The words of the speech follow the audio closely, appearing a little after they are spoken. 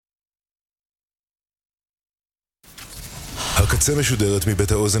הקצה משודרת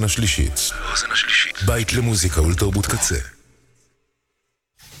מבית האוזן השלישית. בית למוזיקה ולתרבות קצה.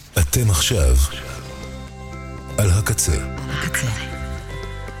 אתם עכשיו על הקצה.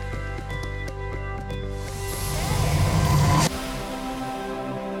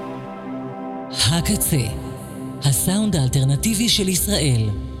 הקצה, הסאונד האלטרנטיבי של ישראל.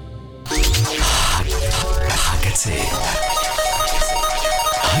 הקצה.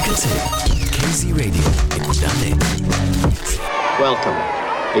 KZ Radio. Welcome.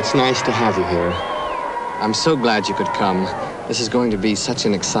 It's nice to have you here. I'm so glad you could come. This is going to be such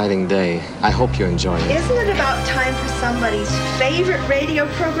an exciting day. I hope you enjoy it. Isn't it about time for somebody's favorite radio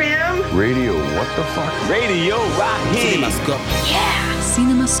program? Radio, what the fuck? Radio Rahi. CinemaScope. Yeah.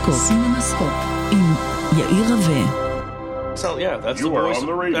 CinemaScope. עם יאיר רווה. So yeah, that's You the are voice. on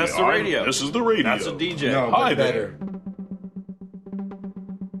the radio. That's the radio. This is the radio. That's a DJ. No, Hi but there.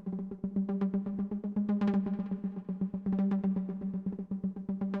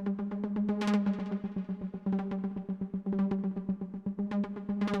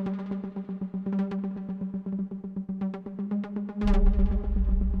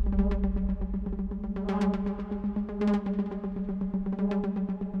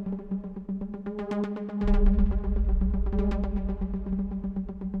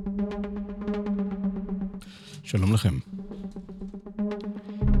 שלום לכם.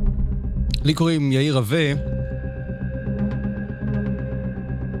 לי קוראים יאיר רווה.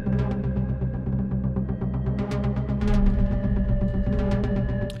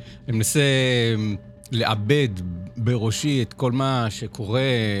 אני מנסה לעבד בראשי את כל מה שקורה,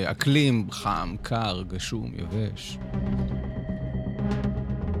 אקלים, חם, קר, גשום, יבש.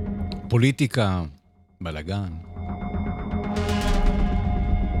 פוליטיקה, בלגן.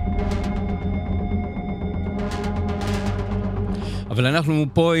 אבל אנחנו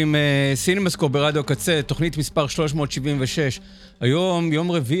פה עם סינמסקופ ברדיו קצה, תוכנית מספר 376. היום,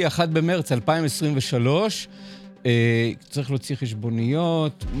 יום רביעי, 1 במרץ 2023. צריך להוציא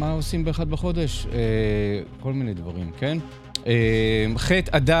חשבוניות. מה עושים ב1 בחודש? כל מיני דברים, כן? ח'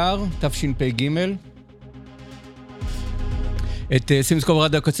 אדר, תשפ"ג. את סינמסקופ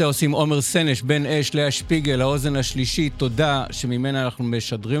ברדיו קצה עושים עומר סנש, בן אש, לאה שפיגל, האוזן השלישית. תודה שממנה אנחנו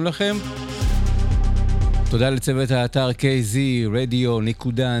משדרים לכם. תודה לצוות האתר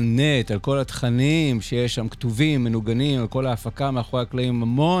kzradio.net על כל התכנים שיש שם כתובים, מנוגנים, על כל ההפקה מאחורי הקלעים.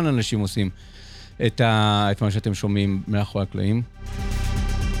 המון אנשים עושים את מה שאתם שומעים מאחורי הקלעים.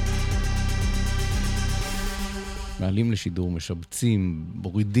 מעלים לשידור, משבצים,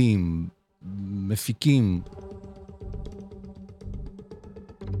 מורידים, מפיקים.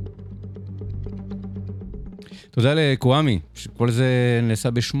 תודה לקוואמי, שכל זה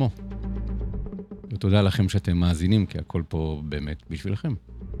נעשה בשמו. ותודה לכם שאתם מאזינים, כי הכל פה באמת בשבילכם.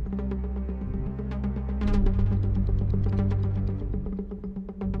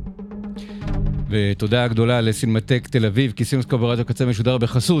 ותודה גדולה לסינמטק תל אביב, כי סינמסקופ ברדיו קצה משודר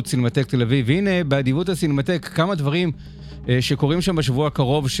בחסות סינמטק תל אביב. והנה, באדיבות הסינמטק, כמה דברים שקורים שם בשבוע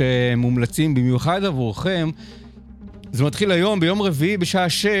הקרוב שמומלצים במיוחד עבורכם. זה מתחיל היום, ביום רביעי בשעה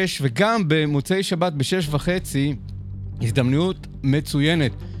 6, וגם במוצאי שבת ב6:30, הזדמנות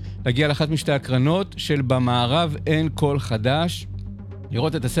מצוינת. להגיע לאחת משתי הקרנות של במערב אין כל חדש,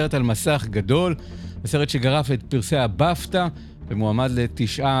 לראות את הסרט על מסך גדול, הסרט שגרף את פרסי הבפטה, ומועמד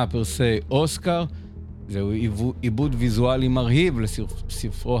ל9 פרסי אוסקר. זהו עיבוד ויזואלי מרהיב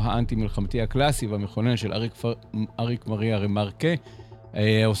לספרו האנטי-מלחמתי הקלאסי והמכונן של אריק מריה רמרקה,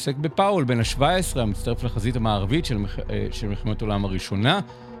 העוסק בפאול בן ה-17, המצטרף לחזית המערבית של מלחמת העולם הראשונה.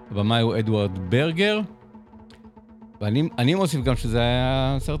 הבמאי הוא אדוארד ברגר. ואני מוסיף גם שזה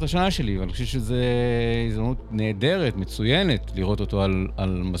היה סרט השנה שלי, ואני חושב שזה הזדמנות נהדרת, מצוינת, לראות אותו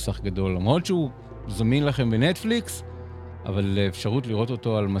על מסך גדול. למרות שהוא זמין לכם בנטפליקס, אבל אפשרות לראות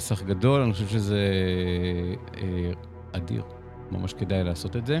אותו על מסך גדול, אני חושב שזה אדיר. ממש כדאי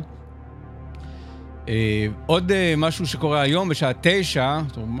לעשות את זה. עוד משהו שקורה היום בשעה 9,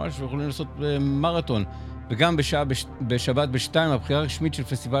 זאת אומרת, ממש יכולים לעשות מרתון, וגם בשבת ב2, הבחירה הרשמית של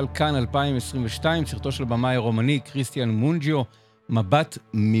פסטיבל כאן 2022, סרטו של במאי הרומני קריסטיאן מונג'יו, מבט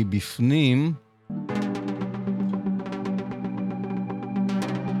מבפנים.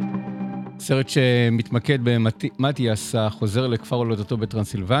 סרט שמתמקד במתיאס החוזר לכפר הולדתו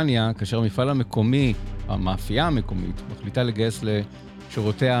בטרנסילבניה, כאשר המפעל המקומי, המאפייה המקומית, מחליטה לגייס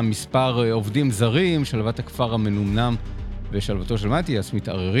לשורותיה מספר עובדים זרים, שלוות הכפר המנומנם ושלוותו של מתיאס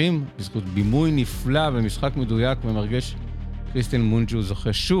מתערערים. בזכות בימוי נפלא ומשחק מדויק ומרגש, קריסטיאן מונג'יו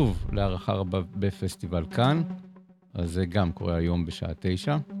זוכה שוב להערכה רבה בפסטיבל כאן. אז זה גם קורה היום בשעה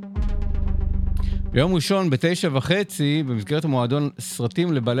 9. ביום ראשון ב9:30, במסגרת המועדון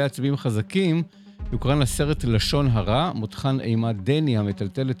סרטים לבעלי עצבים חזקים, יוקרן לסרט לשון הרע, מותחן אימה דני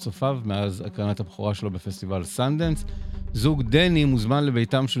המטלטל את צופיו מאז הקרנת הבכורה שלו בפסטיבל סנדנס. זוג דני מוזמן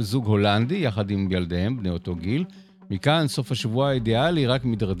לביתם של זוג הולנדי, יחד עם ילדיהם, בני אותו גיל. מכאן, סוף השבוע האידיאלי רק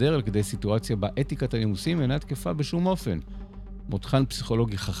מדרדר על כדי סיטואציה בה אתיקת הנימוסים אינה תקפה בשום אופן. מותחן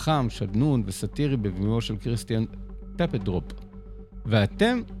פסיכולוגי חכם, שדנון וסטירי בבימויו של קריסטיאן טפדרופ.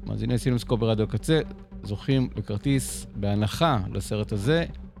 ואתם, מאזיני סינמסקופ ברדיו הקצה, זוכים לכרטיס בהנחה לסרט הזה,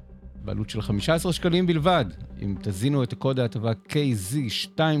 בעלות של 15 שקלים בלבד. אם תזינו את הקוד ההטבה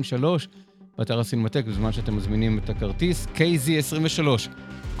KZ23 באתר הסינמטק, בזמן שאתם מזמינים את הכרטיס, KZ23,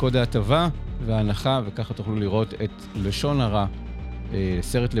 קוד ההטבה וההנחה, וככה תוכלו לראות את לשון הרע,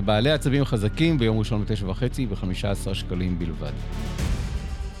 סרט לבעלי עצבים חזקים, ביום ראשון ב9:30 ב-15 שקלים בלבד.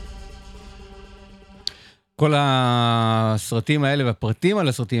 כל הסרטים האלה והפרטים על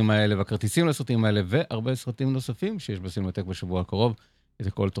הסרטים האלה והכרטיסים לסרטים האלה והרבה סרטים נוספים שיש בסינמטק בשבוע הקרוב, את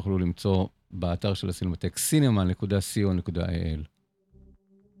הכל תוכלו למצוא באתר של הסינמטק cinema.co.il.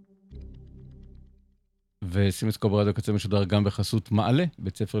 וסינמסקופ ברדיו הקצה משודר גם בחסות מעלה,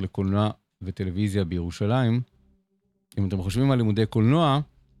 בית ספר לקולנוע וטלוויזיה בירושלים. אם אתם חושבים על לימודי קולנוע,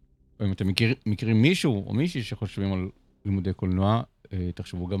 או אם אתם מכירים מישהו או מישהי שחושבים על לימודי קולנוע,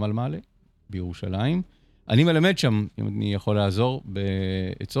 תחשבו גם על מעלה בירושלים. אני מלמד שם, אם אני יכול לעזור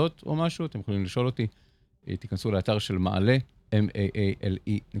בעצות או משהו, אתם יכולים לשאול אותי. תיכנסו לאתר של מעלה,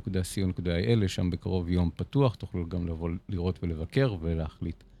 maale.co.il, לשם בקרוב יום פתוח, תוכלו גם לבוא לראות ולבקר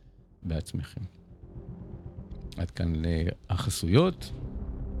ולהחליט בעצמכם. עד כאן החסויות.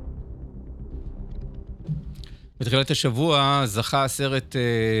 בתחילת השבוע זכה הסרט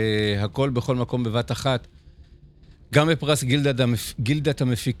הכל בכל מקום בבת אחת, גם בפרס גילדת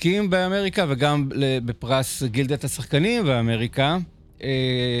המפיקים באמריקה וגם בפרס גילדת השחקנים באמריקה.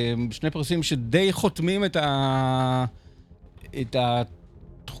 שני פרסים שדי חותמים את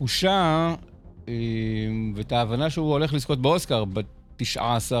התחושה ואת ההבנה שהוא הולך לזכות באוסקר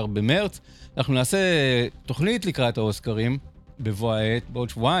ב-19 במרץ. אנחנו נעשה תוכנית לקראת האוסקרים בבוא העת, בעוד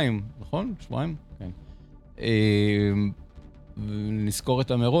שבועיים, נכון? שבועיים? כן. נזכור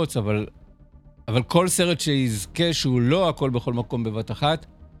את המרוץ, אבל כל סרט שיזכה שהוא לא הכל בכל מקום בבת אחת,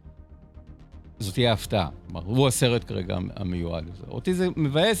 זאת תהיה הפתעה. הוא הסרט כרגע המיועד. אותי זה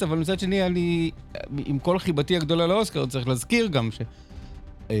מבאס, אבל מצד שני, אני, עם כל חיבתי הגדולה לאוסקר, צריך להזכיר גם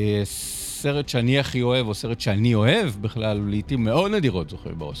סרט שאני הכי אוהב, או סרט שאני אוהב בכלל, לעתים מאוד נדירות זוכה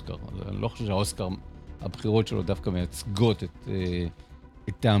באוסקר. אני לא חושב שהאוסקר, הבחירות שלו דווקא מייצגות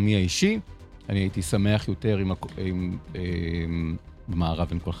את טעמי האישי. אני הייתי שמח יותר עם במערב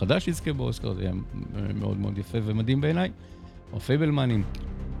אין כל חדש יזכה באוסקר, זה היה מאוד מאוד יפה ומדהים בעיניי. או פייבלמנים.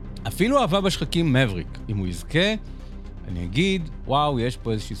 אפילו אהבה בשחקים מבריק, אם הוא יזכה, אני אגיד, וואו, יש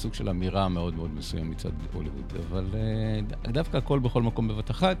פה איזושהי סוג של אמירה מאוד מאוד מסוים מצד הוליווד, אבל דווקא הכל בכל מקום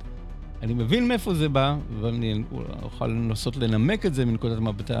בבת אחת. אני מבין מאיפה זה בא, ואני אוכל לנסות לנמק את זה מנקודת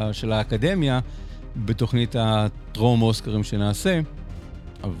מבטה של האקדמיה, בתוכנית הטרום אוסקרים שנעשה,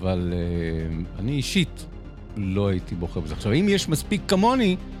 אבל אני אישית לא הייתי בוחר בזה. עכשיו, אם יש מספיק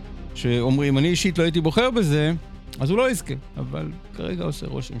כמוני שאומרים, אני אישית לא הייתי בוחר בזה, אז הוא לא יזכה, אבל כרגע עושה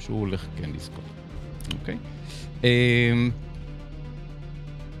רושם שהוא הולך כן לזכות. אוקיי?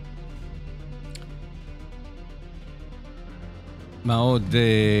 מה עוד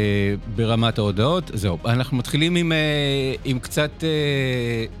ברמת ההודעות? זהו, אנחנו מתחילים עם קצת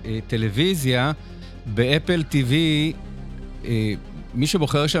טלוויזיה. באפל TV, מי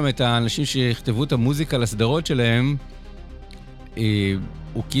שבוחר שם את האנשים שיכתבו את המוזיקה לסדרות שלהם,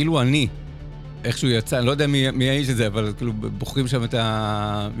 הוא כאילו אני. איכשהו יצא, אני לא יודע מי האיש הזה, אבל כאילו בוחרים שם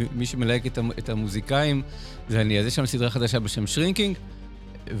מי שמלהק את המוזיקאים, זה אני. אז יש שם סדרה חדשה בשם שרינקינג,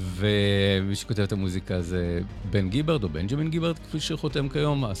 ומי שכותב את המוזיקה זה בן גיברד, או בנג'מין גיברד, כפי שחותם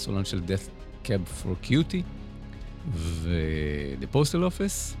כיום, הסולן של Death Cab for Cutie, ו-The Postal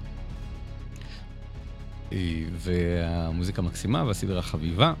Office, והמוזיקה מקסימה, והסדרה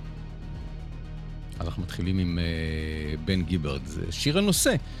חביבה. אנחנו מתחילים עם בן גיברד, זה שיר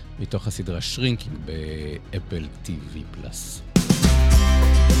הנושא מתוך הסדרה שרינקינג באפל TV פלאס.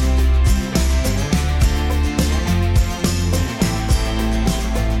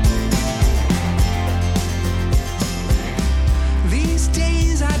 These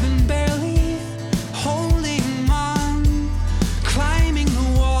days I've been barely holding on, climbing the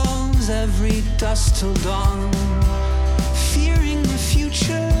walls every dusk till dawn, fearing the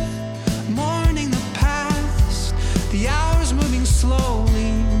future, mourning the past, the hours moving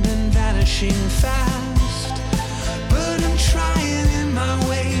slowly, then vanishing fast. But I'm trying in my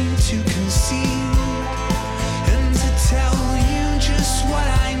way to conceal and to tell you just what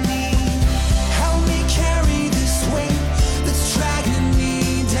I need. Help me carry this weight that's dragging me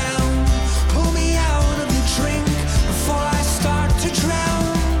down. Pull me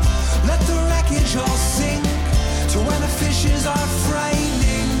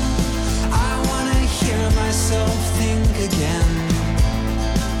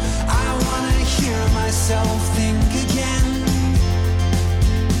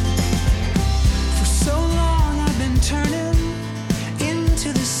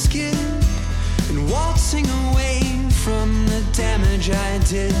I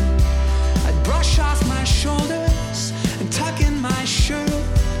did. I'd brush off my shoulders and tuck in my shirt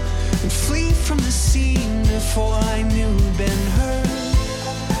and flee from the scene before I knew Ben Hur.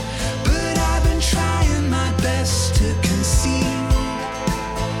 But I've been trying my best to conceive,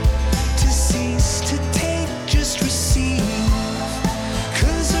 to cease, to take, just receive.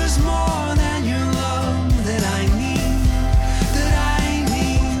 'Cause there's more than your love that I need, that I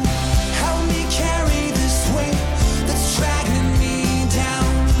need. Help me carry this weight that's dragging me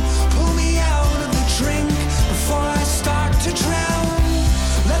down. Pull me out of the drink before I start to drown.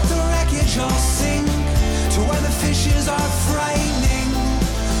 Let the wreckage all sink to where the fishes are frightening.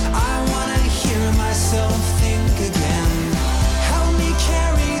 I wanna hear myself think again. Help me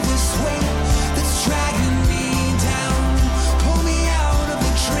carry this weight that's dragging me down. Pull me out of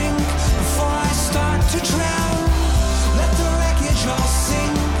the drink before I start to drown. Let the wreckage all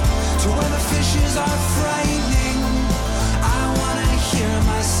sink to where the fishes are frightening. I wanna hear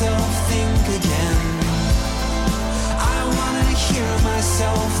myself think again. I wanna hear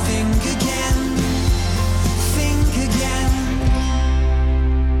myself think again. Think again.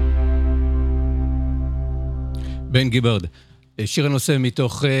 בן גיברד, שיר הנושא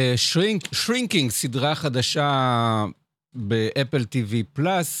מתוך Shrinking, סדרה חדשה באפל TV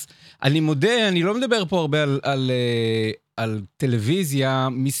פלאס. אני מודה, אני לא מדבר פה הרבה על טלוויזיה,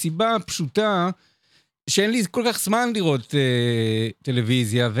 מסיבה פשוטה, שאין לי כל כך זמן לראות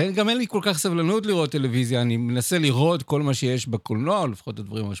טלוויזיה, וגם אין לי כל כך סבלנות לראות טלוויזיה. אני מנסה לראות כל מה שיש בקולנוע, לפחות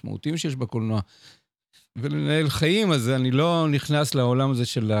הדברים המשמעותיים שיש בקולנוע, ולנהל חיים, אז אני לא נכנס לעולם הזה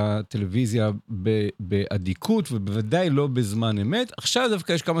של הטלוויזיה באדיקות, ובוודאי לא בזמן אמת. עכשיו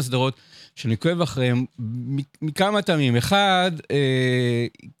דווקא יש כמה סדרות שאני כואב אחריהם מכמה טעמים. אחד,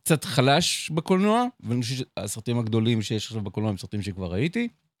 קצת חלש בקולנוע, ואני חושב שהסרטים הגדולים שיש עכשיו בקולנוע הם סרטים שכבר ראיתי.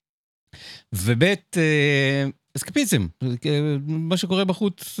 ובית, אסקפיזם, מה שקורה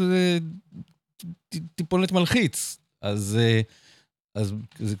בחוץ טיפונת מלחיץ. אז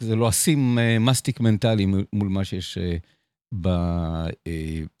זה לא עשים מסטיק מנטלי מול מה שיש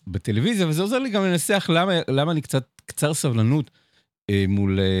בטלוויזיה, וזה עוזר לי גם לנסח למה אני קצת קצר סבלנות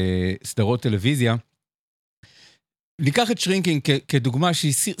מול סדרות טלוויזיה. ניקח את שרינקינג כדוגמה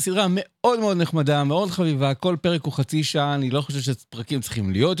שהיא סדרה מאוד מאוד נחמדה, מאוד חביבה, כל פרק הוא חצי שעה, אני לא חושב שפרקים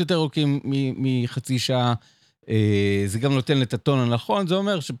צריכים להיות יותר ארוכים מחצי שעה, זה גם נותן את הטון הנכון, זה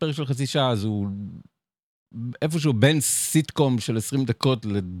אומר שפרק של חצי שעה אז הוא איפשהו בין סיטקום של 20 דקות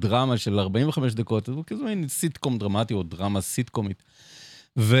לדרמה של 45 דקות, זה כזה מין סיטקום דרמטי או דרמה סיטקומית.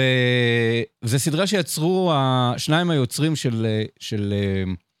 וזה סדרה שיצרו שניים היוצרים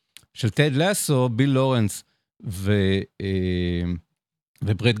של טד לסו, ביל לורנס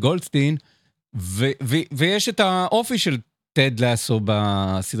וברד גולדסטיין, ויש את האופי של טד לסו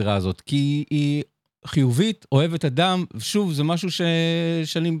בסדרה הזאת, כי היא חיובית, אוהבת אדם, ושוב, זה משהו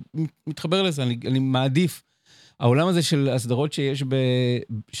שאני מתחבר לזה, אני מעדיף. העולם הזה של הסדרות שיש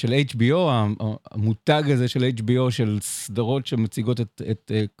של HBO, המותג הזה של HBO, של סדרות שמציגות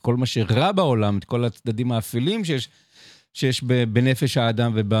את כל מה שרע בעולם, את כל הצדדים האפלים שיש בנפש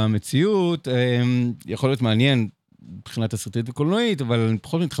האדם ובמציאות, יכול להיות מעניין מבחינת הסרטית וקולנועית, אבל אני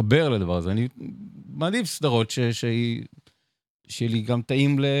פחות מתחבר לדבר הזה. אני מעדיף סדרות שיהיה לי גם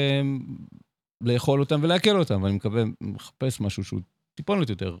טעים לאכול אותם ולהקל אותם, ואני מחפש משהו שהוא טיפונת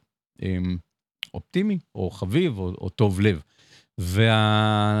יותר אופטימי, או חביב, או טוב לב.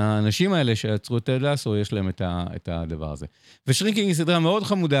 והאנשים האלה שיצרו את טד לסו, יש להם את הדבר הזה. ושרינקינג היא סדרה מאוד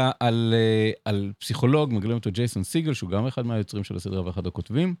חמודה על פסיכולוג, מגלים אותו ג'ייסון סיגל, שהוא גם אחד מהיוצרים של הסדרה ואחד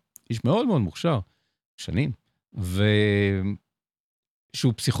הכותבים, איש מאוד מאוד מוכשר, שנים,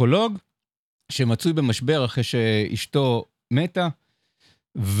 שהוא פסיכולוג, שמצוי במשבר אחרי שאשתו מתה,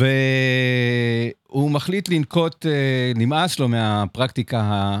 והוא מחליט לנקוט, נמאס לו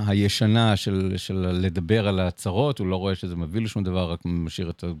מהפרקטיקה הישנה של לדבר על הצרות, הוא לא רואה שזה מביא לשום דבר, רק משאיר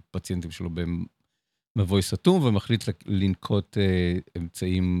את הפציינטים שלו במבוי סתום, ומחליט לנקוט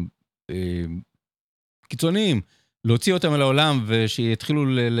אמצעים קיצוניים, להוציא אותם אל העולם, ושיתחילו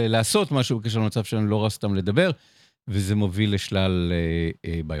לעשות משהו בקשר למצב שלהם, לא רק סתם לדבר, וזה מוביל לשלל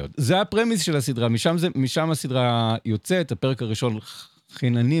בעיות. זה הפרמיס של הסדרה, משם הסדרה יוצאת, הפרק הראשון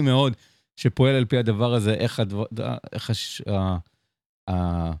חינני מאוד, שפועל על פי הדבר הזה, איך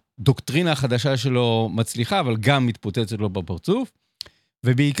הדוקטרינה החדשה שלו מצליחה, אבל גם מתפוצצת לו בפרצוף,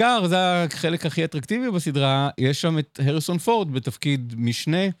 ובעיקר, זה החלק הכי אטרקטיבי בסדרה, יש שם את הריסון פורד בתפקיד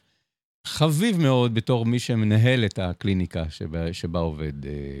משנה, חביב מאוד בתור מי שמנהל את הקליניקה שבה עובד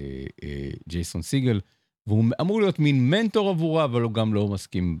ג'ייסון סיגל, והוא אמור להיות מין מנטור עבורה, אבל הוא גם לא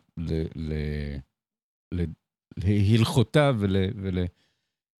מסכים להלכותיו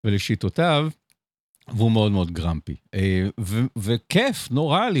ולשיטותיו, והוא מאוד מאוד גרמפי. וכיף,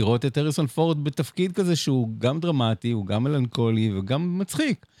 נורא, לראות את הריסון פורד בתפקיד כזה שהוא גם דרמטי, הוא גם מלנכולי וגם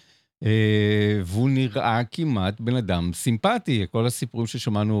מצחיק. והוא נראה כמעט בן אדם סימפטי. כל הסיפורים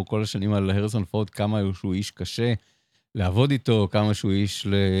ששמענו כל השנים על הריסון פורד, כמה שהוא איש קשה לעבוד איתו, כמה שהוא איש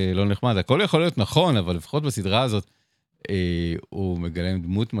לא נחמד. הכל יכול להיות נכון, אבל לפחות בסדרה הזאת, הוא מגלם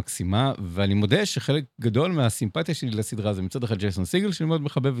דמות מקסימה, ואני מודה שחלק גדול מהסימפתיה שלי לסדרה זה מצד אחד ג'ייסון סיגל, שאני מאוד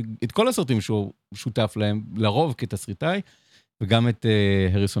מחבב את כל הסרטים שהוא שותף להם, לרוב כתסריטאי, וגם את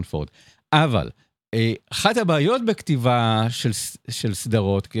הריסון פורד. אבל, אחת הבעיות בכתיבה של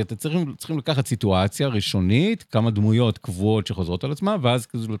סדרות, כי אתם צריכים לקחת סיטואציה ראשונית, כמה דמויות קבועות שחוזרות על עצמה, ואז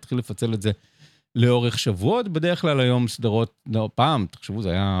כזה להתחיל לפצל את זה לאורך שבועות. בדרך כלל היום סדרות, פעם, תחשבו,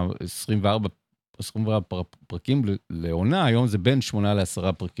 זה היה 24 פרקים לעונה, היום זה בין 8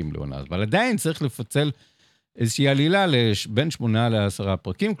 ל10 פרקים לעונה, אבל עדיין צריך לפצל איזושהי עלילה בין 8 ל10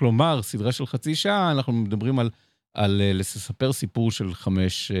 פרקים, כלומר, סדרה של חצי שעה, אנחנו מדברים על לספר סיפור של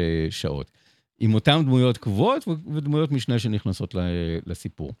 5 שעות, עם אותן דמויות קבועות ודמויות משנה שנכנסות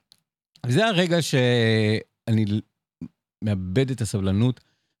לסיפור. וזה הרגע שאני מאבד את הסבלנות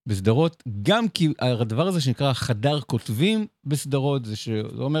בסדרות, גם כי הדבר הזה שנקרא חדר כותבים בסדרות, זה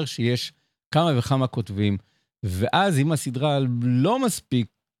אומר שיש כמה וכמה כותבים, ואז אם הסדרה לא מספיק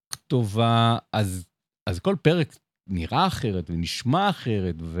טובה, אז כל פרק נראה אחרת, ונשמע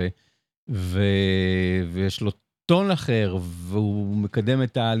אחרת, ויש לו טון אחר, והוא מקדם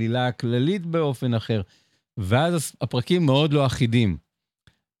את העלילה הכללית באופן אחר, ואז הפרקים מאוד לא אחידים.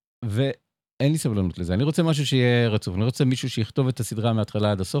 ואין לי סבלנות לזה. אני רוצה משהו שיהיה רצוף, אני רוצה מישהו שיכתוב את הסדרה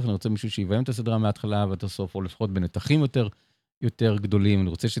מההתחלה עד הסוף, אני רוצה מישהו שיביים את הסדרה מההתחלה ועד הסוף, או לפחות בנתחים יותר גדולים, אני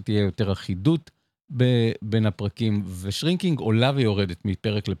רוצה שתהיה יותר אחידות בין הפרקים, ושרינקינג עולה ויורדת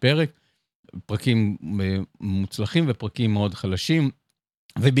מפרק לפרק, פרקים מוצלחים ופרקים מאוד חלשים,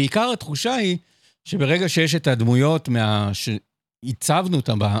 ובעיקר התחושה היא שברגע שיש את הדמויות שהצבנו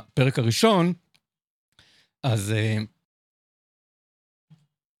אותם בפרק הראשון, אז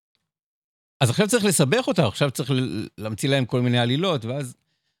עכשיו צריך לסבך אותה, עכשיו צריך להמציא להם כל מיני עלילות, ואז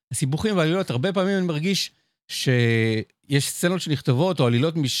הסיבוכים והעלילות, הרבה פעמים אני מרגיש שיש סצנות שנכתבות, או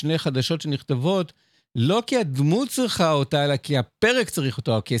עלילות משנה חדשות שנכתבות, לא כי הדמות צריכה אותה, אלא כי הפרק צריך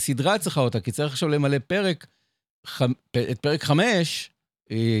אותה, או כי הסדרה צריכה אותה, כי צריך עכשיו למלא את פרק 5,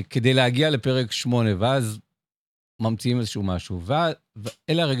 כדי להגיע לפרק 8, ואז ממציאים איזשהו משהו.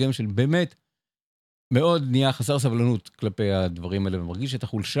 ואלה הרגעים של באמת מאוד נהיה חסר סבלנות כלפי הדברים האלה, ומרגיש את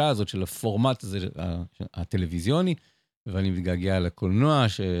החולשה הזאת של הפורמט הזה, הטלוויזיוני, ואני מתגעגע לקולנוע,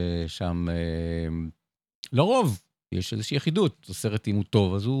 ששם לרוב יש איזושהי יחידות. הסרט, אם הוא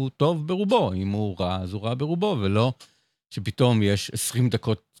טוב, אז הוא טוב ברובו, אם הוא רע, אז הוא רע ברובו, ולא שפתאום יש 20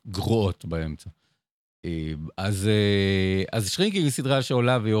 דקות גרועות באמצע. אז שרינקינג היא סדרה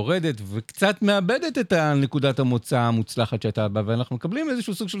שעולה ויורדת, וקצת מאבדת את הנקודת המוצא המוצלחת שהייתה בה, ואנחנו מקבלים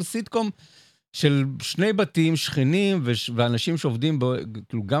איזשהו סוג של סיטקום, של שני בתים, שכנים, ואנשים שעובדים,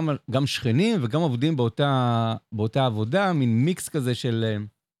 כאילו גם שכנים, וגם עובדים באותה עבודה, מין מיקס כזה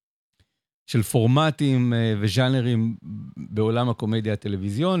של פורמטים וז'אנרים בעולם הקומדיה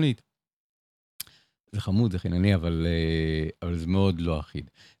הטלוויזיונית. זה חמוד, זה חינני, אבל זה מאוד לא אחיד.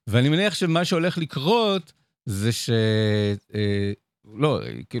 ואני מניח שמה שהולך לקרות, זה לא,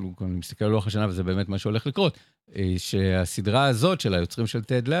 כאילו, אני מסתכל על לוח השנה, וזה באמת מה שהולך לקרות, שהסדרה הזאת של היוצרים של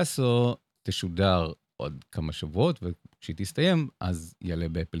טד לאסו, תשודר עוד כמה שבועות, וכשהיא תסתיים, אז יעלה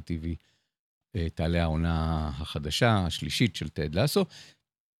באפל TV, תעלה העונה החדשה, השלישית של טד לאסו,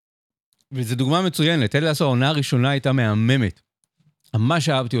 וזו דוגמה מצוינת. טד לאסו, העונה הראשונה הייתה מהממת. ממש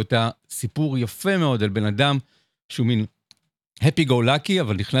אהבתי אותה, סיפור יפה מאוד על בן אדם, שהוא מין happy go lucky,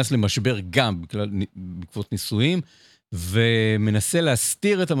 אבל נכנס למשבר גם, בעקבות ניסויים, ומנסה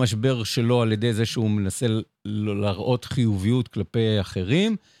להסתיר את המשבר שלו על ידי זה שהוא מנסה להראות חיוביות כלפי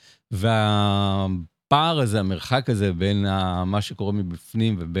אחרים, והפער הזה, המרחק הזה בין מה שקורה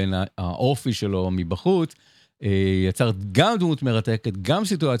מבפנים ובין האופי שלו מבחוץ, יצר גם דמות מרתקת, גם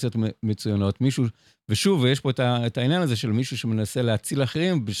סיטואציות מצוינות, מישהו, ושוב, ויש פה את העניין הזה של מישהו שמנסה להציל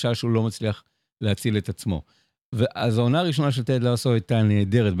אחרים, בשעה שהוא לא מצליח להציל את עצמו. ואז העונה הראשונה של טד לאסו הייתה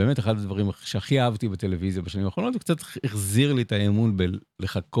נהדרת, באמת אחד הדברים שהכי אהבתי בטלוויזיה בשנים האחרונות, וקצת החזיר לי את האמון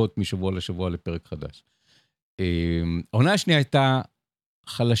בלחכות משבוע לשבוע לפרק חדש. העונה השנייה הייתה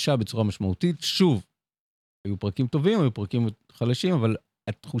חלשה בצורה משמעותית, שוב, היו פרקים טובים, היו פרקים חלשים, אבל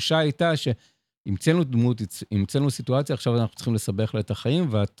התחושה הייתה שהמצאנו דמות, המצאנו סיטואציה, עכשיו אנחנו צריכים לסבך לה את החיים,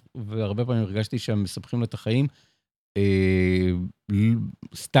 והרבה פעמים הרגשתי שהם מסבכים לה את החיים,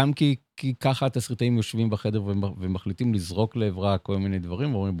 סתם כי ככה התסריטאים יושבים בחדר ומחליטים לזרוק לעברה כל מיני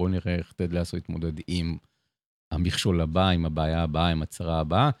דברים, ואומרים בואו נראה איך טד לאסו יתמודד עם המכשול הבא, עם הבעיה הבאה, עם הצרה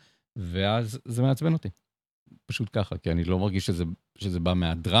הבאה, ואז זה מעצבן אותי. פשוט ככה, כי אני לא מרגיש שזה בא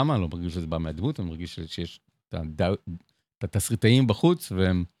מהדרמה, אני לא מרגיש שזה בא מהדמות, אני מרגיש שיש את התסריטאים בחוץ,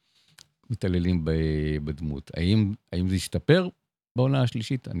 והם מתעללים בדמות. האם זה ישתפר בעונה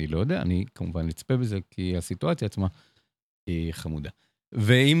השלישית? אני לא יודע, אני כמובן נצפה בזה, כי הסיטואציה עצמה היא חמודה.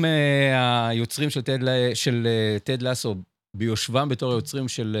 ואם היוצרים של טד לאסו, ביושבם בתור היוצרים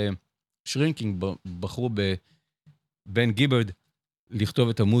של שרינקינג, בחרו בבן גיברד לכתוב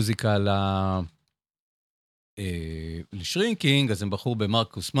את המוזיקה לשרינקינג, אז הם בחרו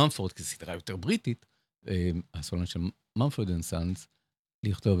במרקוס ממפורד, כי זו סדרה יותר בריטית, הסולן של ממפורד אנד סאנס,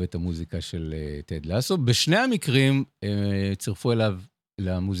 לכתוב את המוזיקה של טד לאסו. בשני המקרים צירפו אליו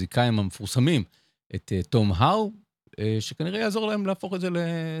למוזיקאים המפורסמים את תום האו, שכנראה יעזור להם להפוך את זה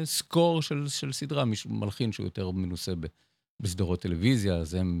לסקור של סדרה, מלחין שהוא יותר מנוסה בסדרות טלוויזיה,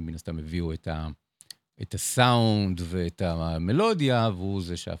 אז הם מן הסתם הביאו את הסאונד ואת המלודיה, והוא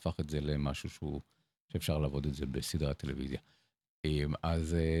זה שהפך את זה למשהו שאפשר לעבוד את זה בסדרת טלוויזיה.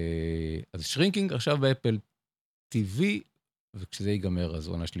 אז שרינקינג עכשיו באפל TV, וכשזה ייגמר, אז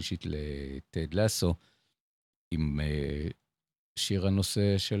עונה שלישית לטד לאסו, עם שיר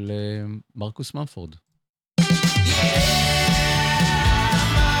הנושא של מרקוס ממפורד.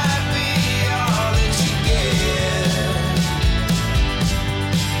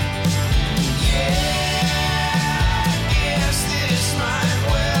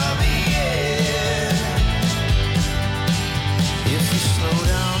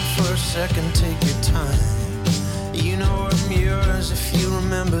 Second, take your time. You know I'm yours if you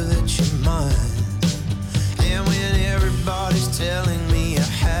remember that you're mine. And when everybody's telling me I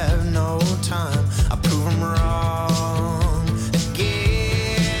have no time, I prove them wrong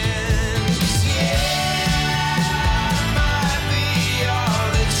again. 'Cause yeah, I might be all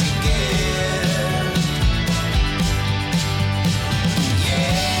that you get.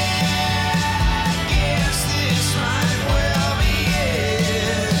 Yeah, I guess this might well be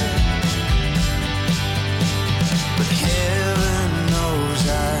it. But heaven knows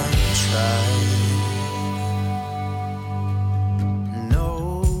I tried. No,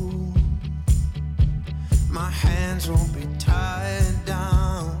 my hands won't be tied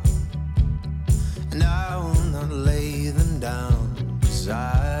down, and I will not lay them down, 'cause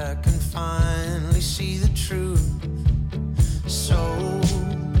I can finally see the truth. So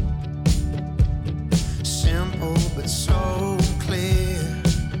simple but so clear,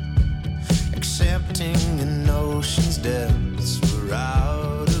 accepting an ocean's depths were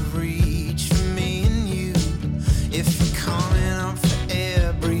out of reach for me and you. If you're coming up for air,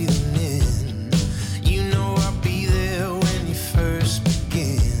 breathing in, you know I'll be there when you first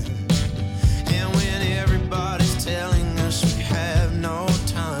begin. And when everybody's telling us we have no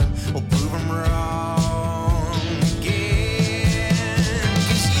time, we'll prove them wrong again.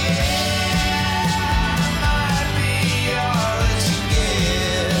 'Cause yeah, I might be all that you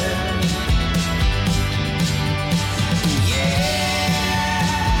get.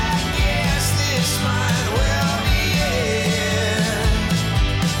 Yeah, I guess this might well be it.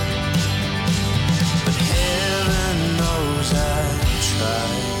 But heaven knows I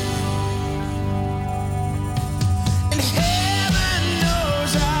tried. And heaven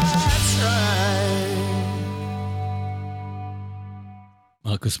knows I tried.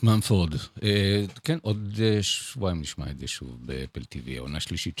 מרקוס ממפורד. כן, עוד שבועיים נשמע את זה שוב באפל TV, העונה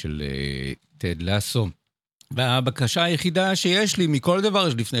שלישית של טד לאסו. והבקשה היחידה שיש לי מכל דבר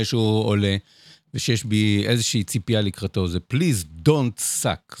לפני שהוא עולה, ושיש בי איזושהי ציפייה לקראתו, זה please don't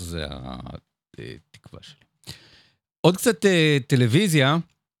suck, זה התקווה שלי. עוד קצת טלוויזיה,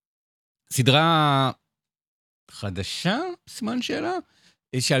 סדרה חדשה, סימן שאלה,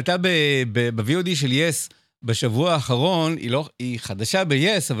 שעלתה ב-VOD של יס בשבוע האחרון, היא חדשה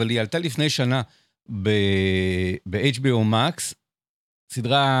ב-יס, אבל היא עלתה לפני שנה ב-HBO Max,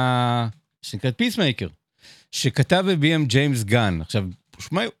 סדרה שנקראת פיסמייקר, שכתב וביים ג'יימס גן. עכשיו,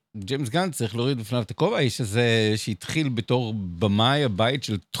 שמע, ג'יימס גן צריך להוריד בפניו את הכובע, האיש הזה שהתחיל בתור במאי הבית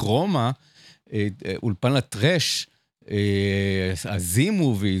של טרומה, אולפן לטרש,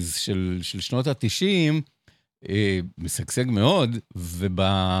 הזי-מוביז של שנות ה-90, משגשג מאוד,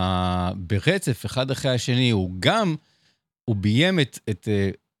 וברצף אחד אחרי השני הוא ביים את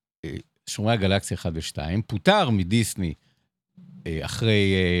שומרי הגלקסיה 1 ו-2, פוטר מדיסני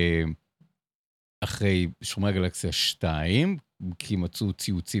אחרי שומרי הגלקסיה 2, כי מצאו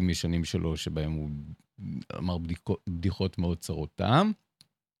ציוצים משנים שלו שבהם הוא אמר בדיחות מאוד צרות טעם,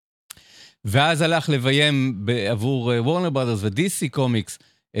 ואז הלך לביים עבור וורנר ברודרס ודיסי קומיקס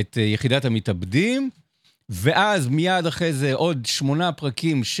את יחידת המתאבדים, ואז מיד אחרי זה עוד 8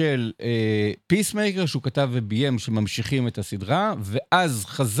 פרקים של פיסמייקר, שהוא כתב וביים שממשיכים את הסדרה, ואז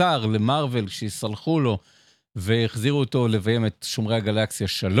חזר למרוול כשסלחו לו, והחזירו אותו לביים את שומרי הגלקסיה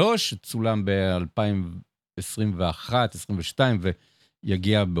 3, צולם ב-2021-2022,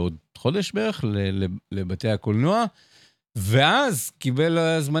 ויגיע בעוד חודש בערך לבתי הקולנוע, ואז קיבל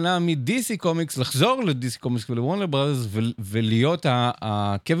הזמנה מ-DC קומיקס, לחזור ל-DC קומיקס ולוורנר ברז, ולהיות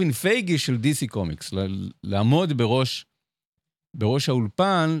הקווין פייגי של DC קומיקס, לעמוד בראש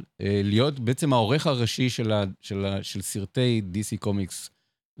האולפן, להיות בעצם העורך הראשי של סרטי DC קומיקס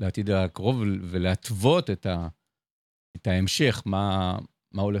לעתיד הקרוב, ולהטוות את ההמשך, מה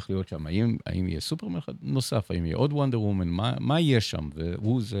הולך להיות שם, האם יהיה סופרמן נוסף, האם יהיה עוד וונדר וומן, מה יהיה שם,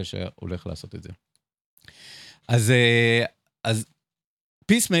 והוא זה שהולך לעשות את זה. אז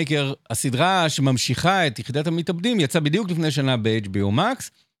פיסמייקר, הסדרה שממשיכה את יחידת המתאבדים, יצא בדיוק לפני שנה ב-HBO Max,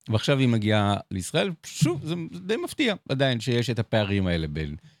 ועכשיו היא מגיעה לישראל. שוב, זה די מפתיע עדיין שיש את הפערים האלה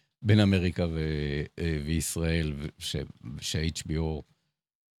בין אמריקה וישראל, ש-HBO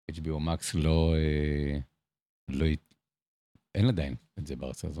Max לא אין עדיין את זה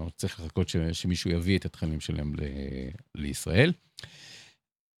בארץ, אז צריך לחכות שמישהו יביא את התכנים שלהם לישראל.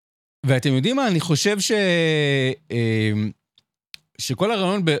 ואתם יודעים מה? אני חושב שכל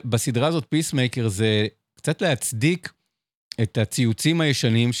הרעיון בסדרה הזאת, פיסמייקר, זה קצת להצדיק את הציוצים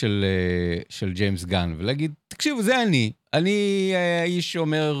הישנים של ג'יימס גן, ולהגיד, תקשיבו, זה אני האיש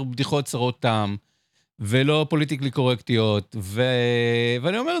שאומר בדיחות צרות טעם, ולא פוליטיקלי קורקטיות,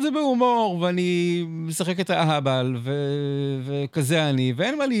 ואני אומר את זה בהומור, ואני משחק את האהבל, וכזה אני,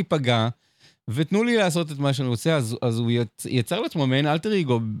 ואין מה להיפגע, ותנו לי לעשות את מה שאני רוצה, אז הוא יצר לעצמו מעין אלטר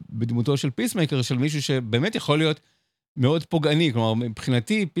אגו בדמותו של פיסמייקר, של מישהו שבאמת יכול להיות מאוד פוגעני. כלומר,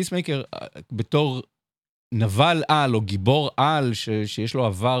 מבחינתי, פיסמייקר בתור נבל על או גיבור על שיש לו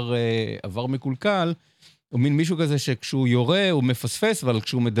עבר מקולקל, הוא מין מישהו כזה שכשהוא יורה הוא מפספס, אבל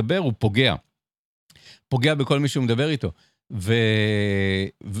כשהוא מדבר הוא פוגע בכל מי שהוא מדבר איתו.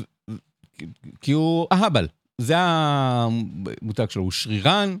 כי הוא אהבל. זה המותג שלו, הוא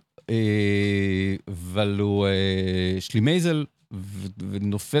שרירן, אבל הוא שלימייזל,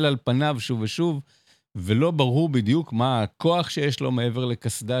 ונופל על פניו שוב ושוב, ולא ברור בדיוק מה הכוח שיש לו מעבר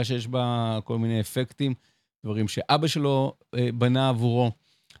לכסדה שיש בה כל מיני אפקטים, דברים שאבא שלו בנה עבורו.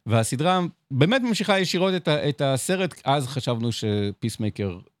 והסדרה באמת ממשיכה ישירות את הסרט. אז חשבנו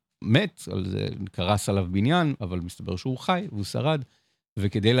שפיסמייקר מת, על זה קרס עליו בניין, אבל מסתבר שהוא חי והוא שרד,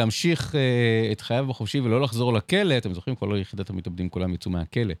 וכדי להמשיך את חייו בחופשי ולא לחזור לכלא, אתם זוכרים, כל יחידת המתאבדים כולם יצאו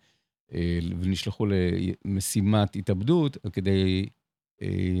מהכלא, ונשלחו למשימת התאבדות, כדי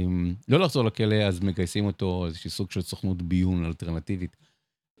לא לחזור לכלא, אז מגייסים אותו איזושהי סוג של סוכנות ביון אלטרנטיבית,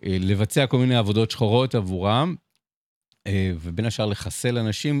 לבצע כל מיני עבודות שחורות עבורם, ובין השאר לחסל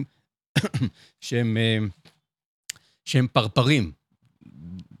אנשים שהם פרפרים,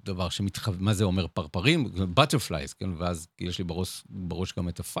 דבר מה זה אומר פרפרים? Butterflies, כן? ואז יש לי בראש גם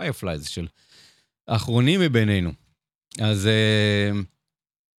את ה-Fireflies של האחרונים מבינינו. אז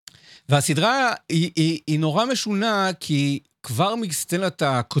והסדרה היא נורא משונה, כי כבר מסצנת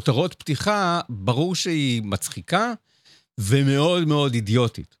הכותרות פתיחה, ברור שהיא מצחיקה, ומאוד מאוד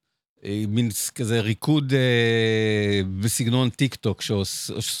אידיוטית. מין כזה ריקוד בסגנון טיק טוק,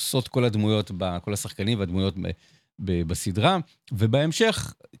 שעושות כל הדמויות, כל השחקנים והדמויות בסדרה,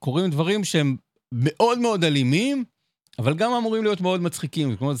 ובהמשך קוראים דברים שהם מאוד מאוד אלימים, אבל גם אמורים להיות מאוד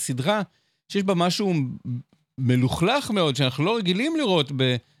מצחיקים. כלומר, זו סדרה שיש בה משהו מלוכלך מאוד, שאנחנו לא רגילים לראות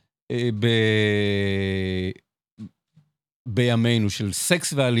בימינו, של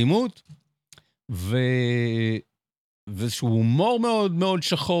סקס ואלימות, ואיזשהו הומור מאוד מאוד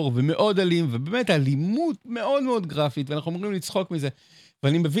שחור ומאוד אלים, ובאמת אלימות מאוד מאוד גרפית, ואנחנו אמורים לצחוק מזה.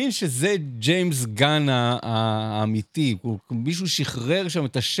 ואני מבין שזה ג'יימס גן האמיתי, מישהו שחרר שם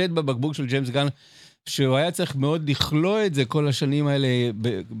את השד בבקבוק של ג'יימס גן, שהוא היה צריך מאוד לכלוא את זה כל השנים האלה,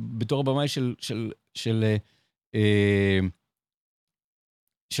 בתור הבמאי של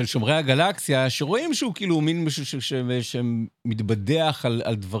שומרי הגלקסיה, שרואים שהוא כאילו מין משהו שמתבדח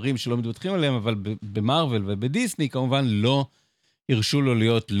על דברים שלא מתבדחים עליהם, אבל במרוול ובדיסני כמובן לא הרשו לו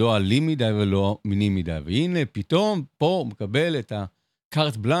להיות לא אלים מדי ולא מיני מדי. והנה פתאום פה הוא מקבל את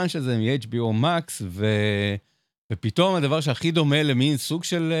הקארט בלנש הזה מ-HBO Max, ופתאום הדבר שהכי דומה למין סוג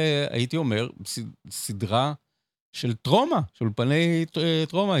של, הייתי אומר, סדרה של טרומה, של אולפני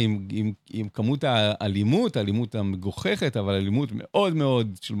טרומה, עם כמות האלימות, האלימות המגוחכת, אבל אלימות מאוד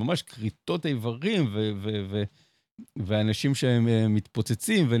מאוד, של ממש קריטות איברים, ואנשים שהם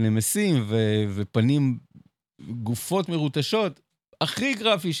מתפוצצים ונמסים, ופנים גופות מרוטשות, הכי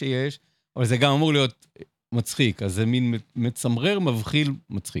גרפי שיש, אבל זה גם אמור להיות מצחיק, אז זה מין מצמרר, מבחיל,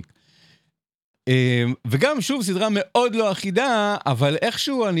 מצחיק. וגם, שוב, סדרה מאוד לא אחידה, אבל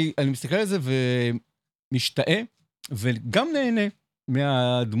איכשהו אני מסתכל על זה ומשתאה, וגם נהנה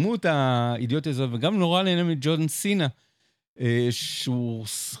מהדמות האידיוטית הזו, וגם נורא נהנה מג'ון סינה, שהוא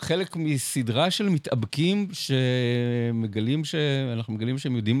חלק מסדרה של מתאבקים שאנחנו מגלים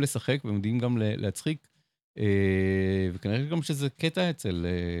שהם יודעים לשחק, והם יודעים גם להצחיק, וכנראה גם שזה קטע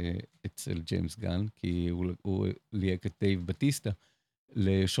אצל ג'יימס גן, כי הוא ליהק את דייב בטיסטה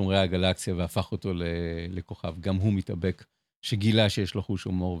לשומרי הגלקסיה, והפך אותו לכוכב. גם הוא מתאבק שגילה שיש לו חוש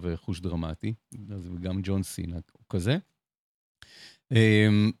הומור וחוש דרמטי, אז גם ג'ון סינה הוא כזה.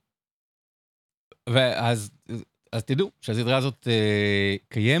 ואז תדעו שהסדרה הזאת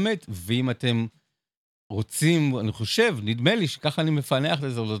קיימת, ואם אתם רוצים, אני חושב, נדמה לי שככה אני מפענח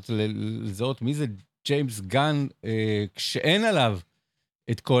לזהות מי זה ג'יימס גן, כשאין עליו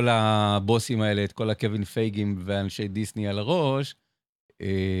את כל הבוסים האלה, את כל הקווין פייגים ואנשי דיסני על הראש,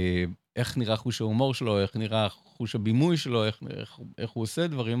 איך נראה חוש ההומור שלו, איך נראה חוש הבימוי שלו, איך הוא עושה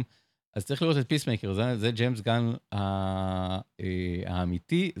דברים, אז צריך לראות את פיסמייקר, זה ג'יימס גן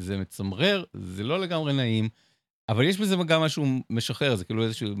האמיתי, זה מצמרר, זה לא לגמרי נעים, אבל יש בזה גם משהו משחרר, זה כאילו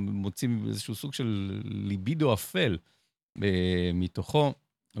מוצאים איזשהו סוג של ליבידו אפל מתוכו,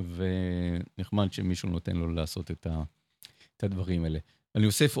 ונחמד שמישהו נותן לו לעשות את הדברים האלה. אני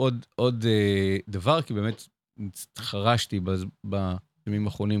אוסף עוד דבר, כי באמת חרשתי בימים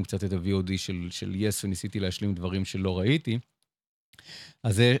האחרונים קצת את ה-VOD של יס, וניסיתי להשלים דברים שלא ראיתי.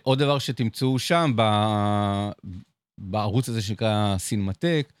 אז זה עוד דבר שתמצאו שם, בערוץ הזה שנקרא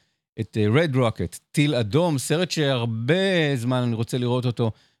סינמטק, את Red Rocket, טיל אדום, סרט שהרבה זמן אני רוצה לראות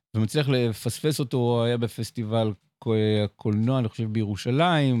אותו, ומצליח לפספס אותו, הוא היה בפסטיבל הקולנוע, אני חושב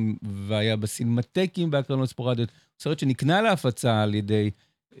בירושלים, והיה בסינמטקים בהקרנות ספורדיות, סרט שנקנה להפצה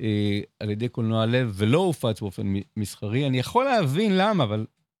על ידי קולנוע לב, ולא הופץ באופן מסחרי. אני יכול להבין למה, אבל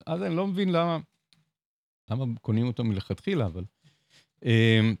אז אני לא מבין למה קונים אותו מלכתחילה, אבל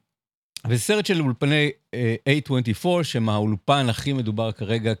וסרט של אולפני A24, שמה האולפן הכי מדובר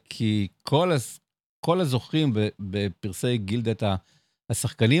כרגע, כי כל הזוכים בפרסי גילדת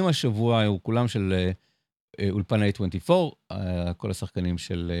השחקנים השבוע, היו כולם של אולפן A24, כל השחקנים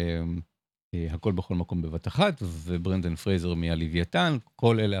של הכל בכל מקום בבת אחת, וברנדן פרייזר מהלוויתן,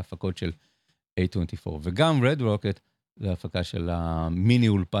 כל אלה ההפקות של A24. וגם Red Rocket, זה ההפקה של המיני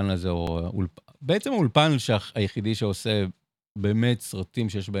אולפן הזה, בעצם האולפן היחידי שעושה באמת סרטים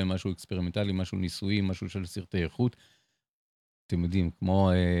שיש בהם משהו אקספרימנטלי, משהו ניסויי, משהו של סרטי איכות. אתם יודעים,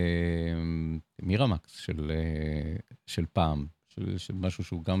 כמו מירמקס של פעם, של משהו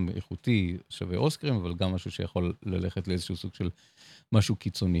שהוא גם איכותי, שווה אוסקרים, אבל גם משהו שיכול ללכת לאיזשהו סוג של משהו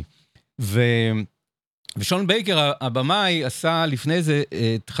קיצוני. ושון בייקר, הבמאי, עשה לפני זה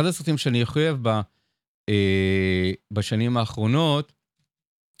את אחד הסרטים שאני חייב בשנים האחרונות,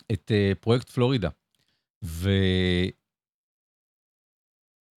 את פרויקט פלורידה.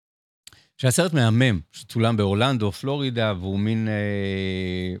 שהיה סרט מהמם, שצולם באורלנדו, פלורידה, והוא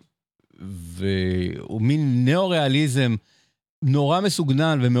מין ניאו-ריאליזם נורא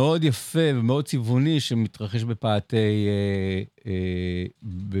מסוגנן ומאוד יפה ומאוד צבעוני, שמתרחש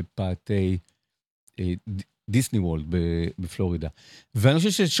בפאתי דיסני וולד בפלורידה. ואני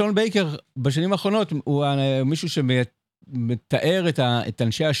חושב ששון בייקר בשנים האחרונות הוא מישהו שמתאר את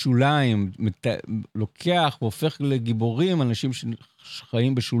אנשי השוליים, לוקח והופך לגיבורים, אנשים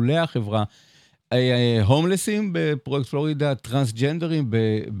שחיים בשולי החברה, הומלסים בפרויקט פלורידה, טרנסג'נדרים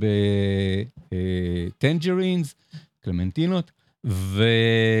בטנג'רינס, קלמנטינות,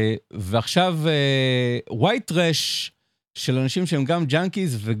 ועכשיו ווייט טרש של אנשים שהם גם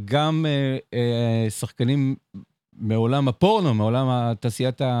ג'אנקיז וגם שחקנים מעולם הפורנו, מעולם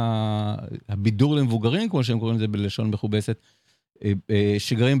התעשיית הבידור למבוגרים, כמו שהם קוראים לזה בלשון מכובסת,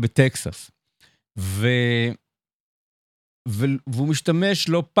 שגרים בטקסס. והוא משתמש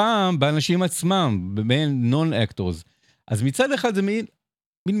לא פעם באנשים עצמם, במעין נון-אקטורס. אז מצד אחד זה מין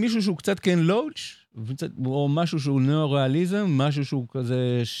מישהו שהוא קצת כן לואוץ', או משהו שהוא ניאו-ריאליזם, משהו שהוא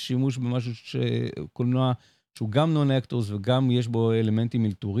כזה שימוש במשהו שקולנוע, שהוא גם נון-אקטורס וגם יש בו אלמנטים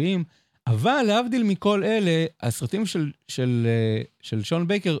אלתוריים, אבל להבדיל מכל אלה, הסרטים של שון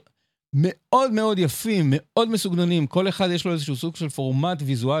בייקר מאוד מאוד יפים, מאוד מסוגננים, כל אחד יש לו איזשהו סוג של פורמט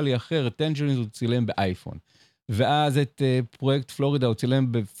ויזואלי אחר, טנג'רינס הוא צילם באייפון, ואז את פרויקט פלורידה הוא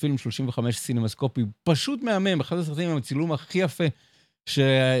צילם בפילם 35 סינמסקופי, פשוט מהמם, אחד הסרטים עם הצילום הכי יפה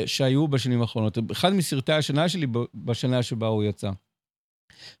שהיו בשנים האחרונות, אחד מסרטי השנה שלי בשנה שבה הוא יצא.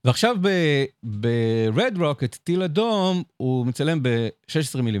 ועכשיו ב-Red Rocket, טיל אדום, הוא מצלם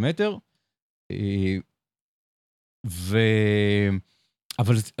ב-16 מילימטר,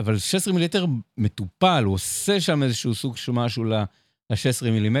 אבל 16 מילימטר מטופל, הוא עושה שם איזשהו סוג של משהו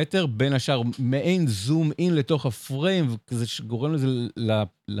ל-16 מילימטר, בין השאר מעין זום אין לתוך הפריים, וכזה שגורם לזה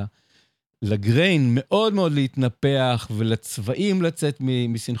לגריין מאוד מאוד להתנפח, ולצבעים לצאת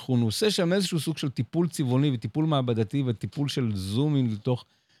מסינכרון. הוא עושה שם איזשהו סוג של טיפול צבעוני, וטיפול מעבדתי, וטיפול של זום אין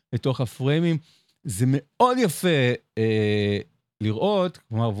לתוך הפריימים. זה מאוד יפה לראות,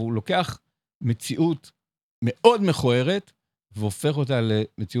 כלומר, והוא לוקח מציאות מאוד מכוערת, והופך אותה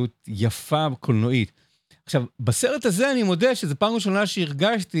למציאות יפה קולנועית. עכשיו, בסרט הזה אני מודה שזו פעם ראשונה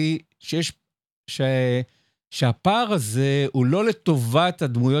שהרגשתי שהפער הזה הוא לא לטובת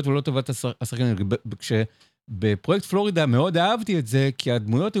הדמויות ולא לטובת השחקנים. כשבפרויקט פלורידה מאוד אהבתי את זה, כי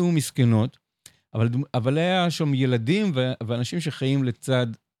הדמויות היו מסכנות, אבל היה שם ילדים ואנשים שחיים לצד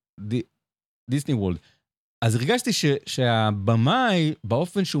דיסני וולד. אז הרגשתי שהבמאי,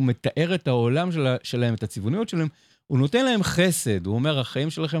 באופן שהוא מתאר את העולם שלהם, את הצבעוניות שלהם, הוא נותן להם חסד. הוא אומר, החיים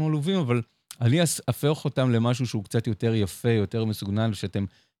שלכם עלובים, אבל אני אפך אותם למשהו שהוא קצת יותר יפה, יותר מסוגנן, שאתם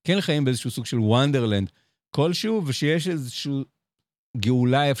כן חיים באיזשהו סוג של וונדרלנד כלשהו, ושיש איזשהו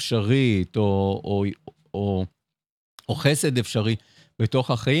גאולה אפשרית, או חסד אפשרי,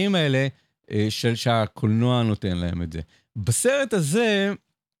 בתוך החיים האלה, שהקולנוע נותן להם את זה. בסרט הזה,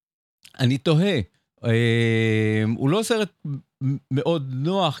 אני תוהה, הוא לא סרט מאוד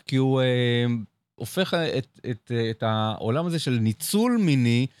נוח, כי הוא הופך את העולם הזה של ניצול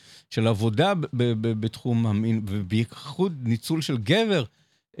מיני, של עבודה בתחום המין, ובייחוד ניצול של גבר,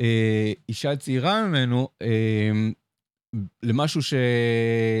 אישה צעירה ממנו, למשהו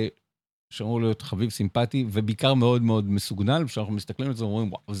שאמור להיות חביב סימפטי, ובעיקר מאוד מאוד מסוגנל, כשאנחנו מסתכלים על זה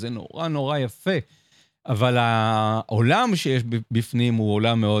ואומרים, וואו, זה נורא נורא יפה, אבל העולם שיש בפנים הוא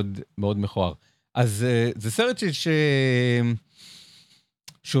עולם מאוד מאוד מכוער. אז זה סרט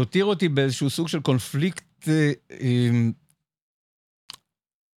שהותיר אותי באיזשהו סוג של קונפליקט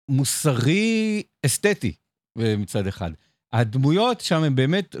מוסרי אסתטי מצד אחד. הדמויות שם הם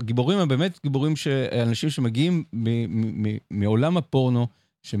באמת, גיבורים הם באמת גיבורים אנשים שמגיעים מעולם הפורנו,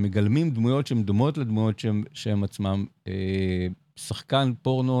 שמגלמים דמויות שהן דומות לדמויות שהם עצמם. שחקן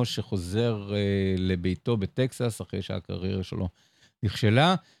פורנו שחוזר לביתו בטקסס, אחרי שהקריירה שלו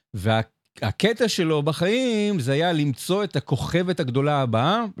נכשלה, והקטע שלו בחיים זה היה למצוא את הכוכבת הגדולה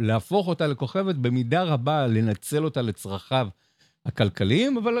הבאה, להפוך אותה לכוכבת במידה רבה, לנצל אותה לצרכיו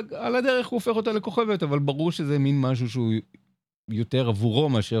הכלכליים, אבל על הדרך הוא הופך אותה לכוכבת, אבל ברור שזה מין משהו שהוא יותר עבורו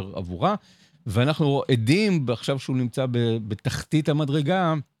מאשר עבורה, ואנחנו עדים, עכשיו שהוא נמצא בתחתית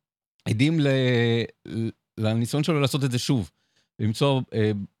המדרגה, עדים לניסיון שלו לעשות את זה שוב, למצוא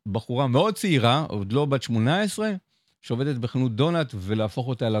בחורה מאוד צעירה, עוד לא בת 18, שעובדת בחנות דונט, ולהפוך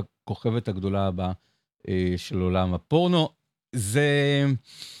אותה לכוכבת הגדולה הבאה של עולם הפורנו. זה,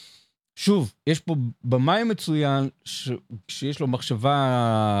 שוב, יש פה במאי מצוין, שיש לו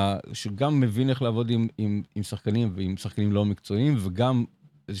מחשבה, שגם מבין איך לעבוד עם שחקנים, ועם שחקנים לא מקצועיים, וגם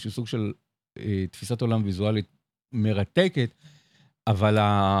איזשהו סוג של תפיסת עולם ויזואלית מרתקת, אבל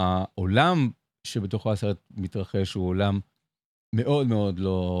העולם שבתוכו הסרט מתרחש, הוא עולם מאוד מאוד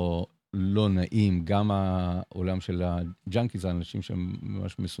לא נעים, גם העולם של הג'אנקיז, האנשים שהם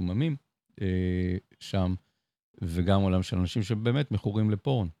ממש מסוממים שם, וגם העולם של אנשים שבאמת מכורים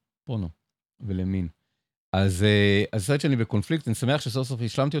לפורנו ולמין. אז סרט שאני בקונפליקט, אני שמח שסוף סוף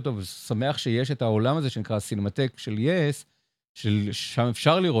השלמתי אותו, ושמח שיש את העולם הזה שנקרא סינמטק של יס, שם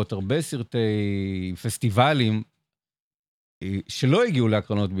אפשר לראות הרבה סרטי פסטיבלים, שלא הגיעו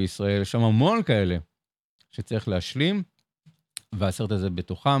להקרנות בישראל, שם המון כאלה שצריך להשלים, והסרט הזה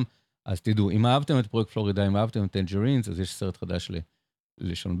בתוכם. אז תדעו, אם אהבתם את פרויקט פלורידה, אם אהבתם את טנג'רינס, אז יש סרט חדש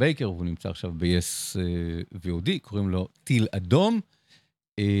לשון בייקר, והוא נמצא עכשיו ב-yes VOD, קוראים לו טיל אדום,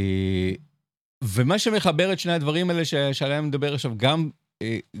 ומה שמחבר את שני הדברים האלה שעליהם מדבר עכשיו,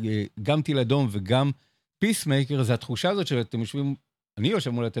 גם טיל אדום וגם פיסמייקר, זה התחושה הזאת שאתם יושבים, אני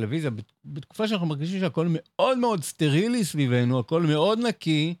יושב מול הטלוויזיה, בתקופה שאנחנו מרגישים שהכל מאוד מאוד סטרילי סביבנו, הכל מאוד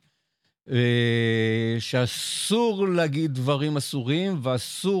נקי, שאסור להגיד דברים אסורים,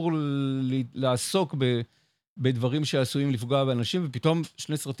 ואסור לעסוק בדברים שעשויים לפגוע באנשים, ופתאום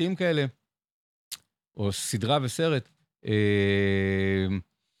שני סרטים כאלה, או סדרה וסרט,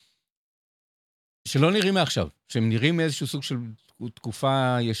 שלא נראים מעכשיו, שהם נראים מאיזשהו סוג של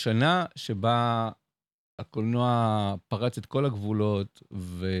תקופה ישנה, שבה הקולנוע פרץ את כל הגבולות,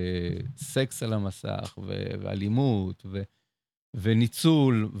 וסקס על המסך, ואלימות,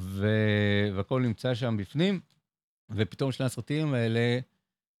 וניצול, והכל נמצא שם בפנים, ופתאום שני הסרטים האלה,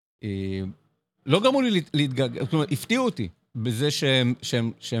 לא גרמו לי להתגעגע, כלומר, הפתיעו אותי בזה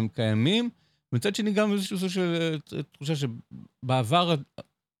שהם קיימים, ומצד שני גם איזשהו סוג של תחושה שבעבר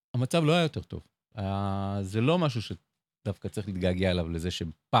המצב לא היה יותר טוב. זה לא משהו שדווקא צריך להתגעגע עליו, לזה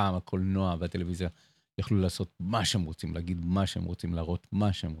שפעם הקולנוע והטלוויזיה יכלו לעשות מה שהם רוצים, להגיד מה שהם רוצים, להראות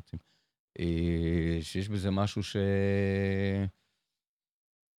מה שהם רוצים. שיש בזה משהו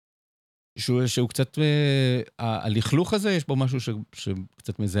שהוא קצת, הלכלוך הזה, יש בו משהו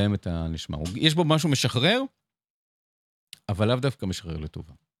שקצת מזהם את הנשמע. יש בו משהו משחרר, אבל לאו דווקא משחרר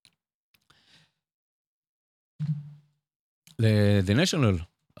לטובה. ל-The National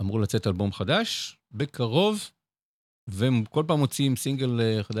אמרו לצאת אלבום חדש, בקרוב, והם כל פעם מוצאים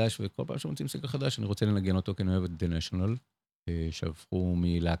סינגל חדש, וכל פעם שמוצאים סינגל חדש, אני רוצה לנגן אותו, כי אני אוהב את The National, שהפכו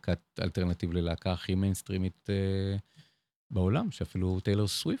מלהקת אלטרנטיב ללהקה הכי מיינסטרימית בעולם, שאפילו טיילור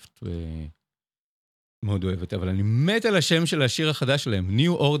סוויפט מאוד אוהבת, אבל אני מת על השם של השיר החדש שלהם,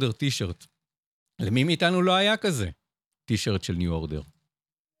 New Order T-shirt. למי מאיתנו לא היה כזה? T-shirt של New Order.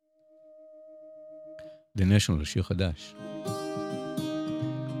 The National, שיר חדש.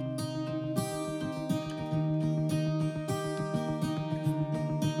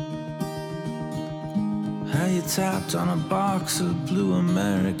 How you tapped on a box of blue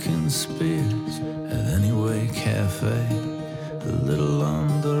American spirits at Anyway Cafe a little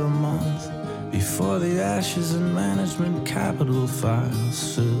under a month before the ashes and management capital files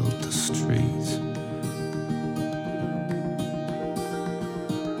filled the streets.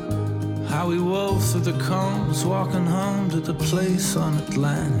 How we wove through the combs, walking home to the place on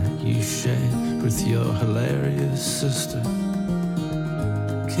Atlantic you shared with your hilarious sister.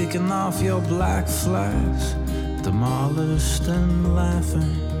 Kicking off your black flags, demolished and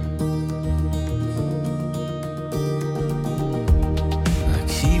laughing. I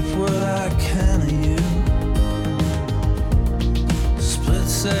keep what I can of you.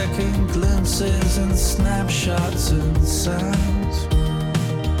 Split-second glimpses and snapshots and sounds.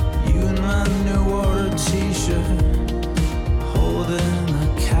 You in my New Order T-shirt, holding a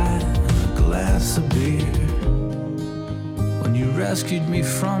cat and a glass of beer. You rescued me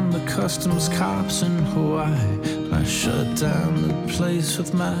from the customs cops in Hawaii. I shut down the place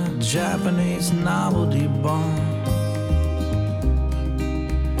with my Japanese novelty bomb.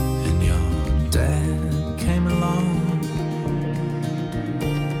 And your dad came along.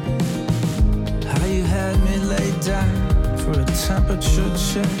 How you had me laid down for a temperature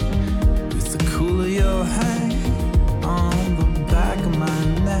check with the cool of your hand on the back of my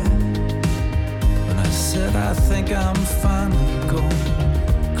neck. Said I think I'm finally going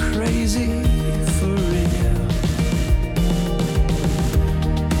crazy for real.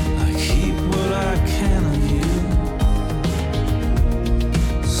 I keep what I can of you.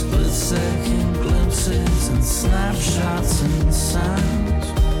 Split-second glimpses and snapshots and sounds.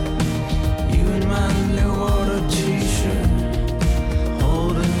 You in my New Order T-shirt,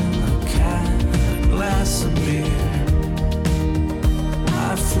 holding a cat and a glass of beer.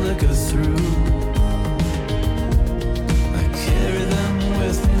 I flicker through. Carry them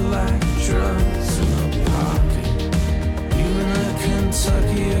with me like drugs in a pocket. You in a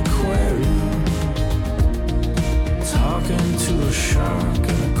Kentucky aquarium, talking to a shark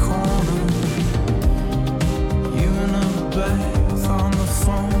in a corner. You in a bath on the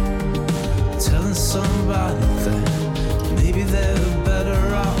phone, telling somebody that maybe they're better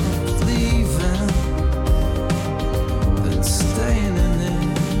off leaving than staying in it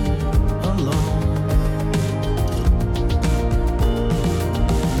alone.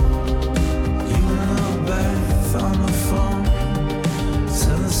 On the phone,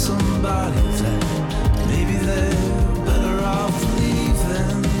 telling somebody that maybe they're better off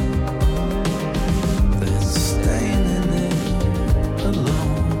leaving than staying in it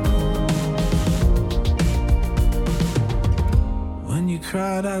alone. When you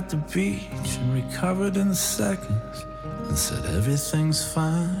cried at the beach and recovered in seconds and said everything's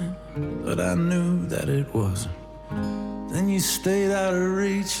fine, but I knew that it wasn't. Then you stayed out of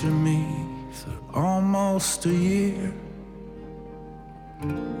reach of me for almost a year.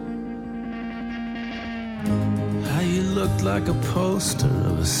 How you looked like a poster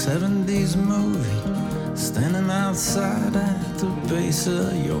of a 70s movie, standing outside at the base of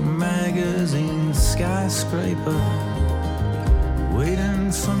your magazine skyscraper,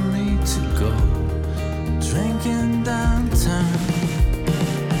 waiting for me to go drinking downtown.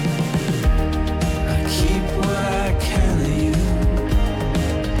 I keep what I can of you.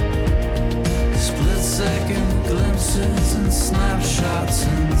 Split-second glimpses and snapshots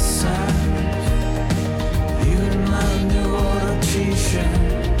and sounds. You in my New Order T-shirt,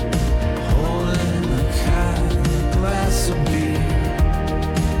 holding a cat and a glass of beer.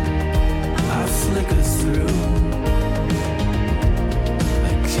 I flicker through.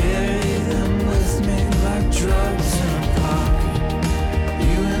 I carry them with me like drugs in a pocket.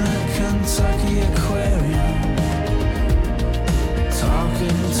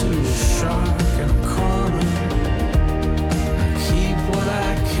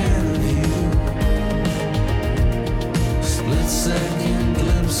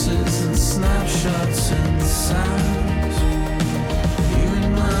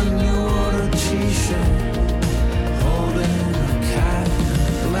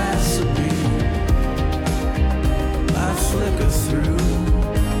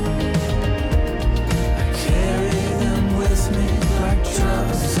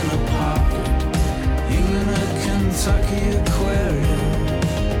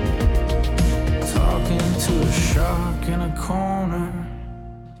 the corner.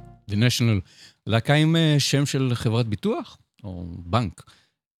 The National, להקה עם שם של חברת ביטוח, או בנק,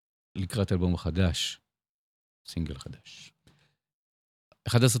 לקראת אלבום חדש, סינגל חדש.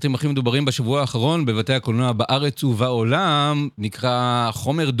 אחד הסרטים הכי מדוברים בשבוע האחרון בבתי הקולנוע בארץ ובעולם, נקרא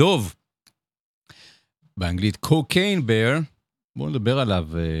חומר דוב. באנגלית Cocaine Bear, בואו נדבר עליו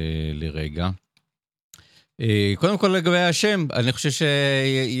לרגע. קודם כל לגבי השם, אני חושב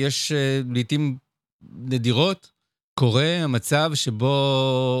שיש לעתים נדירות, קורה המצב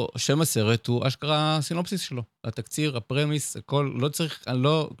שבו שם הסרט הוא אשכרה הסינופסיס שלו. התקציר, הפרמיס, הכל, לא צריך,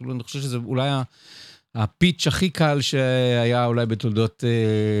 אני חושב שזה אולי הפיץ' הכי קל שהיה אולי בתולדות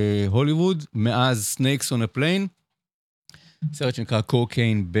הוליווד, מאז Snakes on a Plane, סרט שנקרא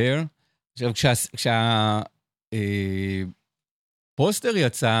Cocaine Bear. עכשיו, כשהפוסטר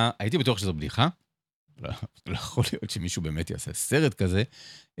יצא, הייתי בטוח שזו בדיחה, לא יכול להיות שמישהו באמת יעשה סרט כזה,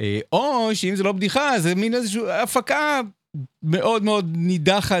 או שאם זה לא בדיחה, זה מין איזושהי הפקה מאוד מאוד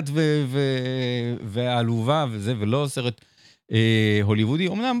נידחת ועלובה וזה, ולא סרט הוליוודי,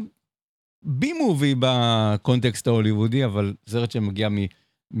 אמנם בי-מובי בקונטקסט ההוליוודי, אבל סרט שמגיע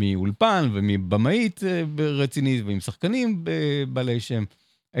מאולפן ומבמאית רצינית, ועם שחקנים בעלי שם.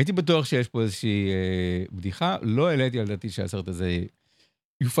 הייתי בטוח שיש פה איזושהי בדיחה, לא העליתי על דעתי שהסרט הזה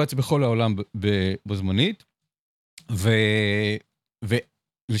יופץ בכל העולם בזמנית,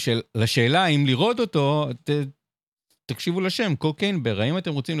 ולשאלה אם לראות אותו, תקשיבו לשם, Cocaine Bear, האם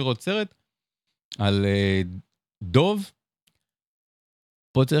אתם רוצים לראות סרט על דוב?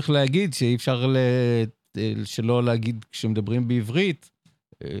 פה צריך להגיד שאי אפשר שלא להגיד, כשמדברים בעברית,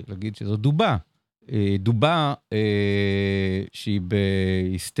 להגיד שזו דובה. דובה שהיא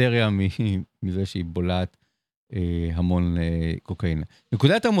בהיסטריה מזה שהיא בולעת המון קוקאין.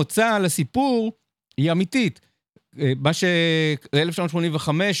 נקודת המוצא לסיפור היא אמיתית. מה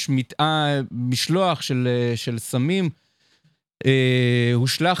ש-1985 משלוח של סמים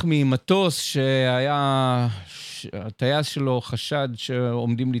הושלח ממטוס שהיה, הטייס שלו חשד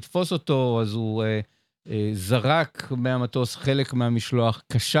שעומדים לתפוס אותו, אז הוא זרק מהמטוס חלק מהמשלוח,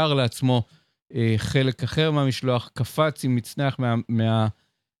 קשר לעצמו חלק אחר מהמשלוח, קפץ עם מצנח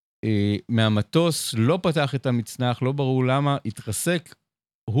מהמטוס, לא פתח את המצנח, לא ברור למה, התרסק,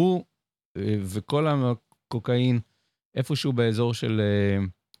 הוא וכל הקוקאין איפשהו באזור של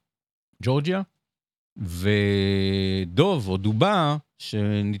ג'ורג'יה, ודוב או דובה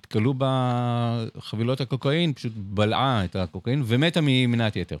שנתקלו בחבילות הקוקאין, פשוט בלעה את הקוקאין ומתה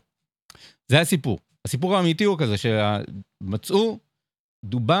ממנת יתר. זה הסיפור. הסיפור האמיתי הוא כזה שמצאו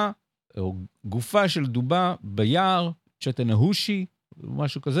דובה, או גופה של דובה ביער, צ'טנהושי,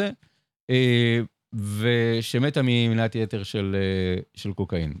 משהו כזה, ושמתה ממנת יתר של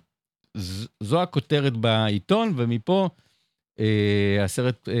קוקאין. זו הכותרת בעיתון, ומפה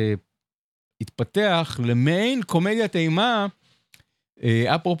הסרט התפתח למעין קומדיית אימה,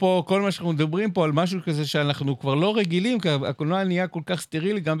 אפרופו כל מה שאנחנו מדברים פה על משהו כזה שאנחנו כבר לא רגילים, כי הקולנוע נהיה כל כך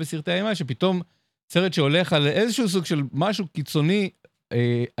סטרילי גם בסרטי אימה, שפתאום סרט שהולך על איזשהו סוג של משהו קיצוני,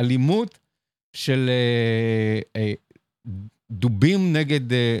 אלימות של דובים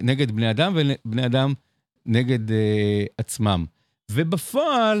נגד בני אדם, ובני אדם נגד עצמם.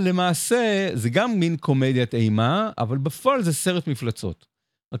 ובפועל, למעשה, זה גם מין קומדיית אימה, אבל בפועל זה סרט מפלצות.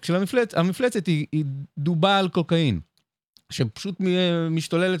 רק שהמפלצת היא דובה על קוקאין, שפשוט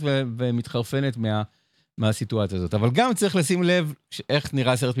משתוללת ומתחרפנת מהסיטואציה הזאת. אבל גם צריך לשים לב איך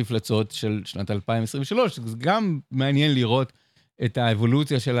נראה סרט מפלצות של שנת 2023, זה גם מעניין לראות את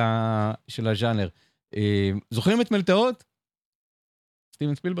האבולוציה של הז'אנר. זוכרים את מלטעות?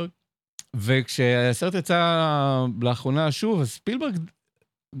 סטיבן ספילברג? וכשהסרט יצא לאחרונה שוב, אז ספילברג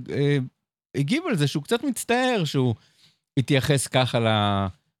הגיב על זה שהוא קצת מצטער שהוא התייחס ככה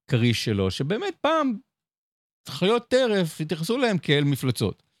לקריש שלו, שבאמת פעם חיות טרף התייחסו להם כאל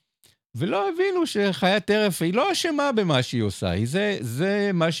מפלצות. ולא הבינו שחיית טרף היא לא אשמה במה שהיא עושה,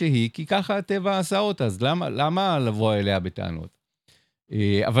 זה מה שהיא, כי ככה הטבע עשה אותה, אז למה לבוא אליה בטענות?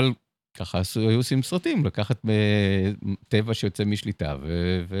 אבל ככה היו עושים סרטים, לקחת טבע שיוצא משליטה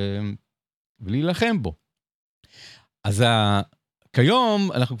ולהילחם בו. אז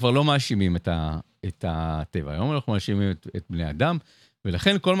כיום אנחנו כבר לא מאשימים את הטבע, היום אנחנו מאשימים את בני אדם,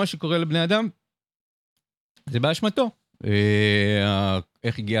 ולכן כל מה שקורה לבני אדם זה באשמתו.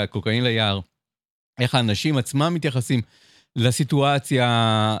 איך הגיע הקוקאין ליער, איך האנשים עצמם מתייחסים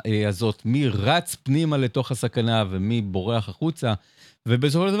לסיטואציה הזאת, מי רץ פנימה לתוך הסכנה ומי בורח החוצה,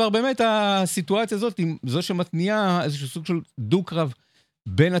 ובסופו של דבר באמת הסיטואציה הזאת היא זו שמתניעה איזשהו סוג של דו-קרב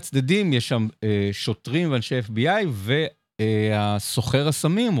בין הצדדים, יש שם שוטרים ואנשי FBI והסוחר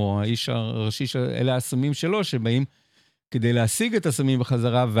הסמים, או האיש הראשי, אלה הסמים שלו, שבאים כדי להשיג את הסמים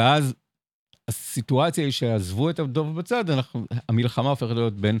בחזרה, ואז הסיטואציה היא שעזבו את הדוב בצד, המלחמה הופכת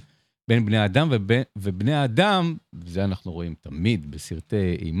להיות בין בני האדם, ובני האדם, וזה אנחנו רואים תמיד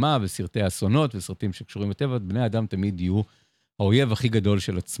בסרטי אימה, בסרטי אסונות, וסרטים שקשורים לטבע, בני האדם תמיד יהיו האויב הכי גדול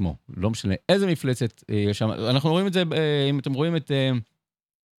של עצמו. לא משנה איזה מפלצת יש שם. אנחנו רואים את זה, אם אתם רואים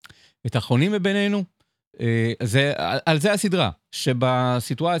את האחרונים מבינינו, על זה הסדרה,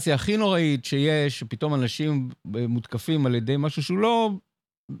 שבסיטואציה הכי נוראית שיש, שפתאום אנשים מותקפים על ידי משהו שהוא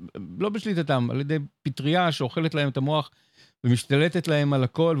לא בשליטתם, על ידי פטריה שאוכלת להם את המוח, ומשתלטת להם על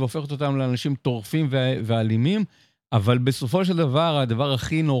הכל, והופכת אותם לאנשים טורפים ואלימים, אבל בסופו של דבר, הדבר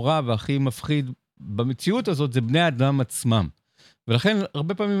הכי נורא והכי מפחיד במציאות הזאת, זה בני האדם עצמם. ולכן,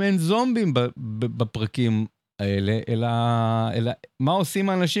 הרבה פעמים אין זומבים בפרקים האלה, אלא מה עושים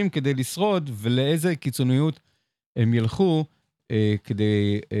האנשים כדי לשרוד, ולאיזה קיצוניות הם ילכו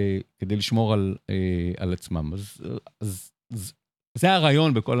כדי לשמור על עצמם. אז זה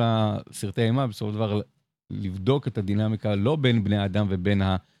הרעיון בכל הסרטי אימה, בסופו של דבר, לבדוק את הדינמיקה לא בין בני האדם ובין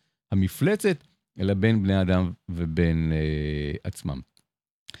המפלצת, אלא בין בני האדם ובין עצמם.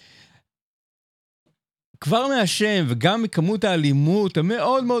 כבר מהשם וגם מכמות האלימות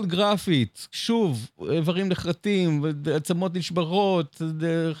המאוד מאוד גרפית, שוב, איברים נחרטים, עצמות נשברות,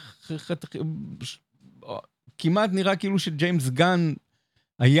 כמעט נראה כאילו שג'יימס גן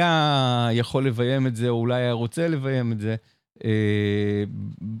היה יכול לביים את זה, או אולי היה רוצה לביים את זה,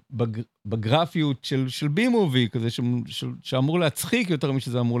 בגרפיות של בי-מובי, כזה שאמור להצחיק יותר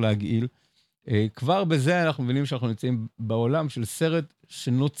משזה אמור להגעיל. כבר בזה אנחנו מבינים שאנחנו נמצאים בעולם של סרט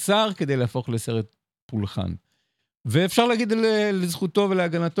שנוצר כדי להפוך לסרט פולחן. ואפשר להגיד לזכותו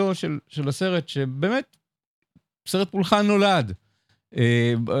ולהגנתו של הסרט, שבאמת סרט פולחן נולד.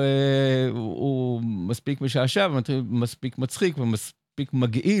 הוא מספיק משעשע, מספיק מצחיק, ומספיק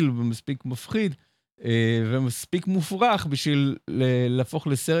מגעיל, ומספיק מפחיד, ומספיק מופרך בשביל להפוך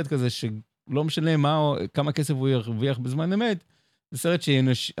לסרט כזה שלא משנה כמה כסף הוא ירוויח בזמן אמת, זה סרט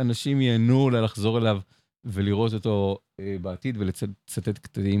שאנשים ייהנו לחזור אליו ולראות אותו בעתיד ולצטט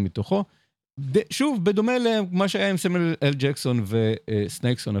קטעים מתוכו. שוב, בדומה למה שהיה עם סמואל אל ג'קסון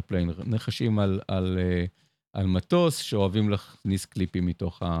וסנייקס און הפליין, נחשים על מטוס שאוהבים להכניס קליפים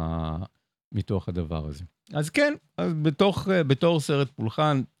מתוך הדבר הזה. אז כן, אז בתור סרט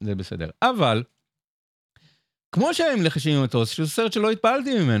פולחן זה בסדר. אבל כמו שהם לחשים עם מטוס, שזה סרט שלא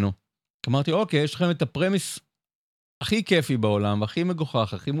התפעלתי ממנו. אמרתי, אוקיי, יש לכם את הפרמיס הכי כיפי בעולם, הכי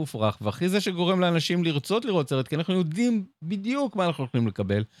מגוחך, הכי מופרך, והכי זה שגורם לאנשים לרצות לראות סרט, כי אנחנו יודעים בדיוק מה אנחנו יכולים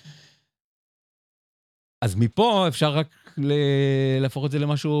לקבל. אז מפה אפשר רק להפוך את זה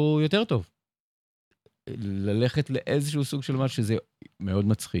למשהו יותר טוב. ללכת לאיזשהו סוג של משהו שזה מאוד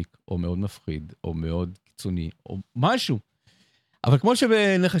מצחיק, או מאוד מפחיד, או מאוד קיצוני, או משהו. אבל כמו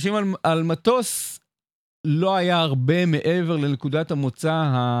שבנחשים על מטוס, לא היה הרבה מעבר לנקודת המוצא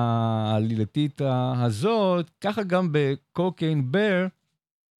העלילתית הזאת, ככה גם בקוקיין בר,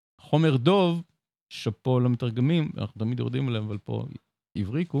 חומר דוב, שפה למתרגמים, אנחנו תמיד יורדים עליהם, אבל פה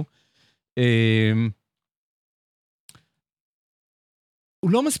הבריקו,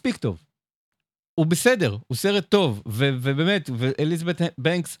 הוא לא מספיק טוב. הוא בסדר, הוא סרט טוב, ובאמת, ואליזבת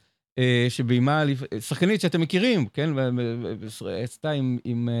בנקס, שביימה, שחקנית שאתם מכירים, כן? ועשתה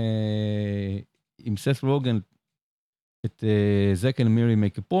עם סף רוגן, את זק אנד מירי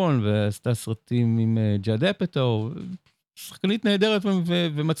מייק א פורן, ועשתה סרטים עם ג'אד אפאטו, שחקנית נהדרת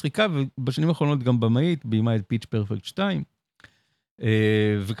ומצחיקה, ובשנים האחרונות גם במאית, ביימה את פיץ' פרפקט 2.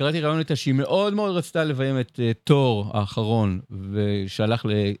 וקראתי רעיון איתה שהיא מאוד מאוד רצתה לביים את תור האחרון, ושהלך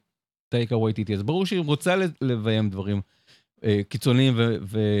לטייקה וייטיטי, אז ברור שהיא רוצה לביים דברים קיצוניים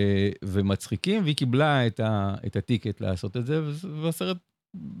ומצחיקים, והיא קיבלה את הטיקט לעשות את זה, והסרט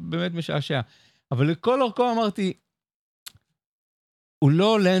באמת משעשע. אבל לכל אורכו אמרתי, הוא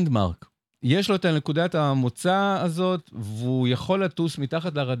לא לנדמרק. יש לו את הנקודת המוצא הזאת, והוא יכול לטוס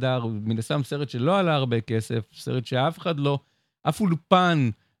מתחת לרדאר, מן הסתם סרט שלא עלה הרבה כסף, סרט שאף אחד לא, אף אולפן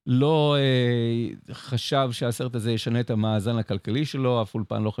לא חשב שהסרט הזה ישנה את המאזן הכלכלי שלו, אף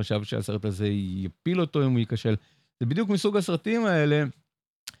אולפן לא חשב שהסרט הזה יפיל אותו אם הוא ייכשל. זה בדיוק מסוג הסרטים האלה,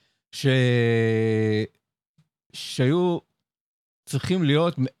 שהיו צריכים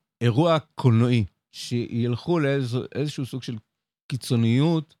להיות אירוע קולנועי, שילכו לאיזשהו סוג של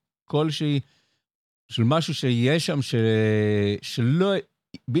קיצוניות כלשהי, של משהו שיש שם, שלא,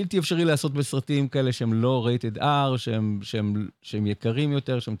 בלתי אפשרי לעשות בסרטים כאלה שהם לא rated R, שהם יקרים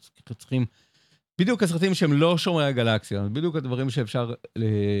יותר, שהם צריכים, בדיוק הסרטים שהם לא שומרי הגלקסיה, בדיוק הדברים שאפשר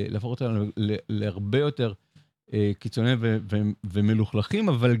להפוך אותם להרבה יותר קיצוניים ומלוכלכים,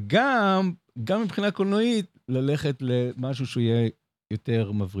 אבל גם מבחינה קולנועית, ללכת למשהו שהוא יהיה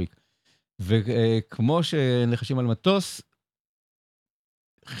יותר מבריק. וכמו שנחשים על מטוס,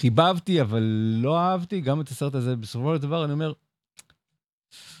 חיבבתי, אבל לא אהבתי, גם את הסרט הזה, בסופו של דבר אני אומר,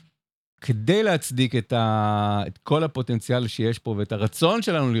 כדי להצדיק את כל הפוטנציאל שיש פה, ואת הרצון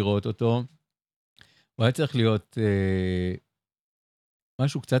שלנו לראות אותו, הוא היה צריך להיות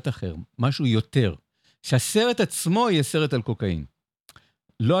משהו קצת אחר, משהו יותר. שהסרט עצמו יהיה סרט על קוקאין.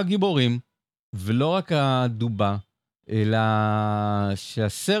 לא הגיבורים, ולא רק הדובה, אלא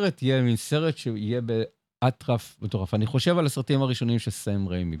שהסרט יהיה מין סרט שיהיה באטרף מטורף. אני חושב על הסרטים הראשונים שסם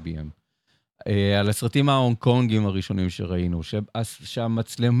ריימי ביים. על הסרטים ההונג קונגים הראשונים שראינו,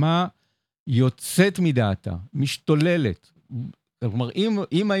 שהמצלמה יוצאת מדעתה, משתוללת. כלומר,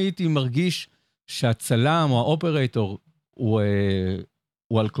 אם הייתי מרגיש שהצלם או האופרטור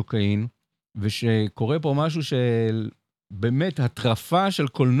הוא על קוקאין, ושקורה פה משהו שבאמת הטרפה של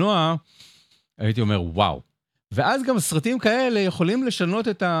הייתי אומר, וואו. ואז גם סרטים כאלה יכולים לשנות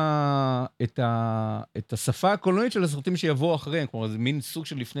את השפה הקולנועית של הסרטים שיבואו אחריהם, כלומר, זה מין סוג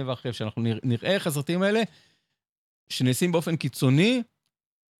של לפני ואחרי, שאנחנו נראה איך הסרטים האלה, שנעשים באופן קיצוני,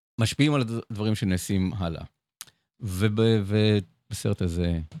 משפיעים על הדברים שנעשים הלאה. ובסרט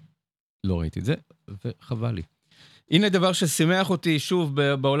הזה לא ראיתי את זה, וחבל לי. הנה דבר ששימח אותי שוב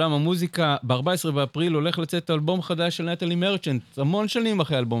בעולם המוזיקה, ב-14 באפריל הולך לצאת אלבום חדש של נטלי מרצ'נט, המון שנים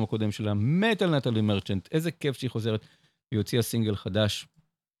אחרי האלבום הקודם שלה, מת על נטלי מרצ'נט, איזה כיף שהיא חוזרת, היא הוציאה סינגל חדש.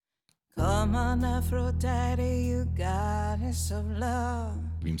 Come on Aphrodite, you goddess of love.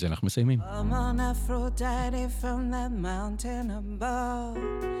 ועם זה אנחנו מסיימים. Come on Aphrodite from that mountain above.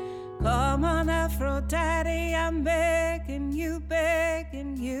 Come on Aphrodite, I'm begging you,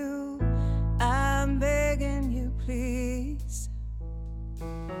 I'm begging you, please.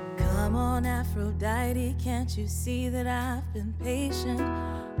 Come on Aphrodite, can't you see that I've been patient?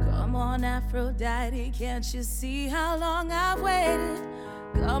 Come on Aphrodite, can't you see how long I've waited?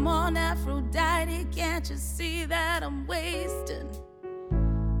 Come on Aphrodite, can't you see that I'm wasting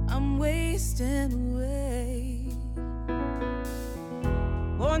away?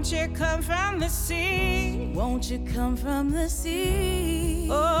 Won't you come from the sea? Won't you come from the sea?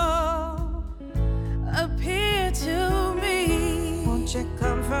 Oh, appear to me. Won't you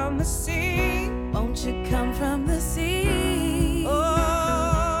come from the sea? Won't you come from the sea?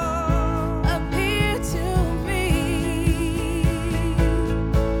 Oh, appear to me.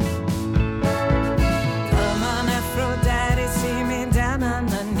 Come on Aphrodite, see me down on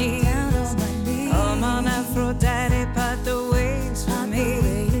my knees. Come on Aphrodite, part the ways for me.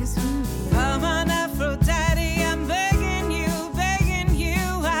 Come on Aphrodite, I'm begging you,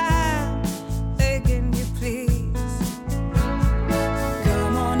 I'm begging you, please.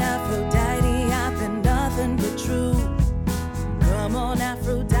 Come on Aphrodite, I've been nothing but true.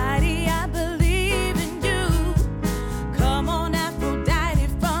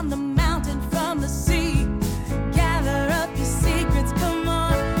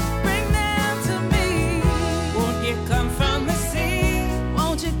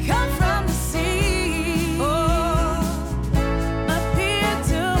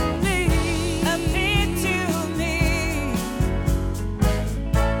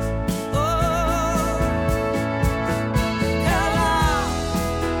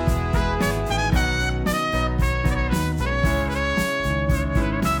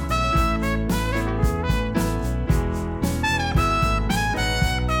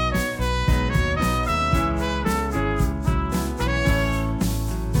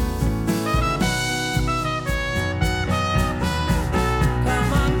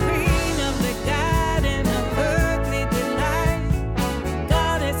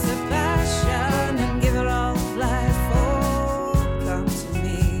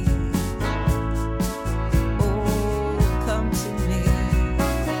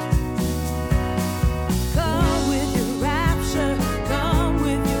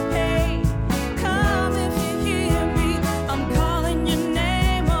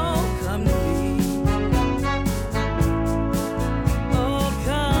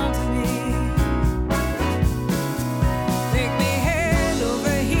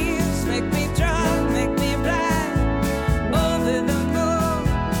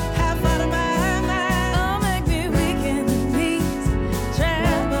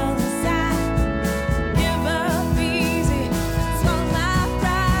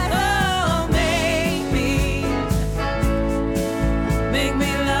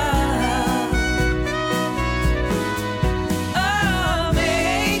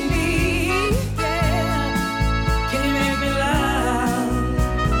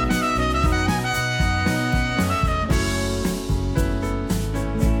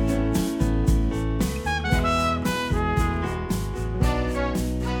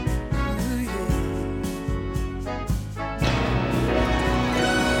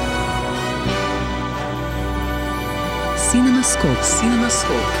 סינמסקופ.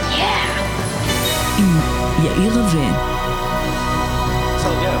 סינמסקופ. עם יאיר רווה. So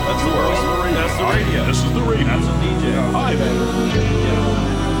yeah, that's the world. That's the radio. This is the radio. That's a DJ. Hi, man.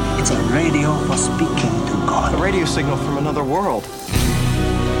 It's a radio for speaking to God. A radio signal from another world.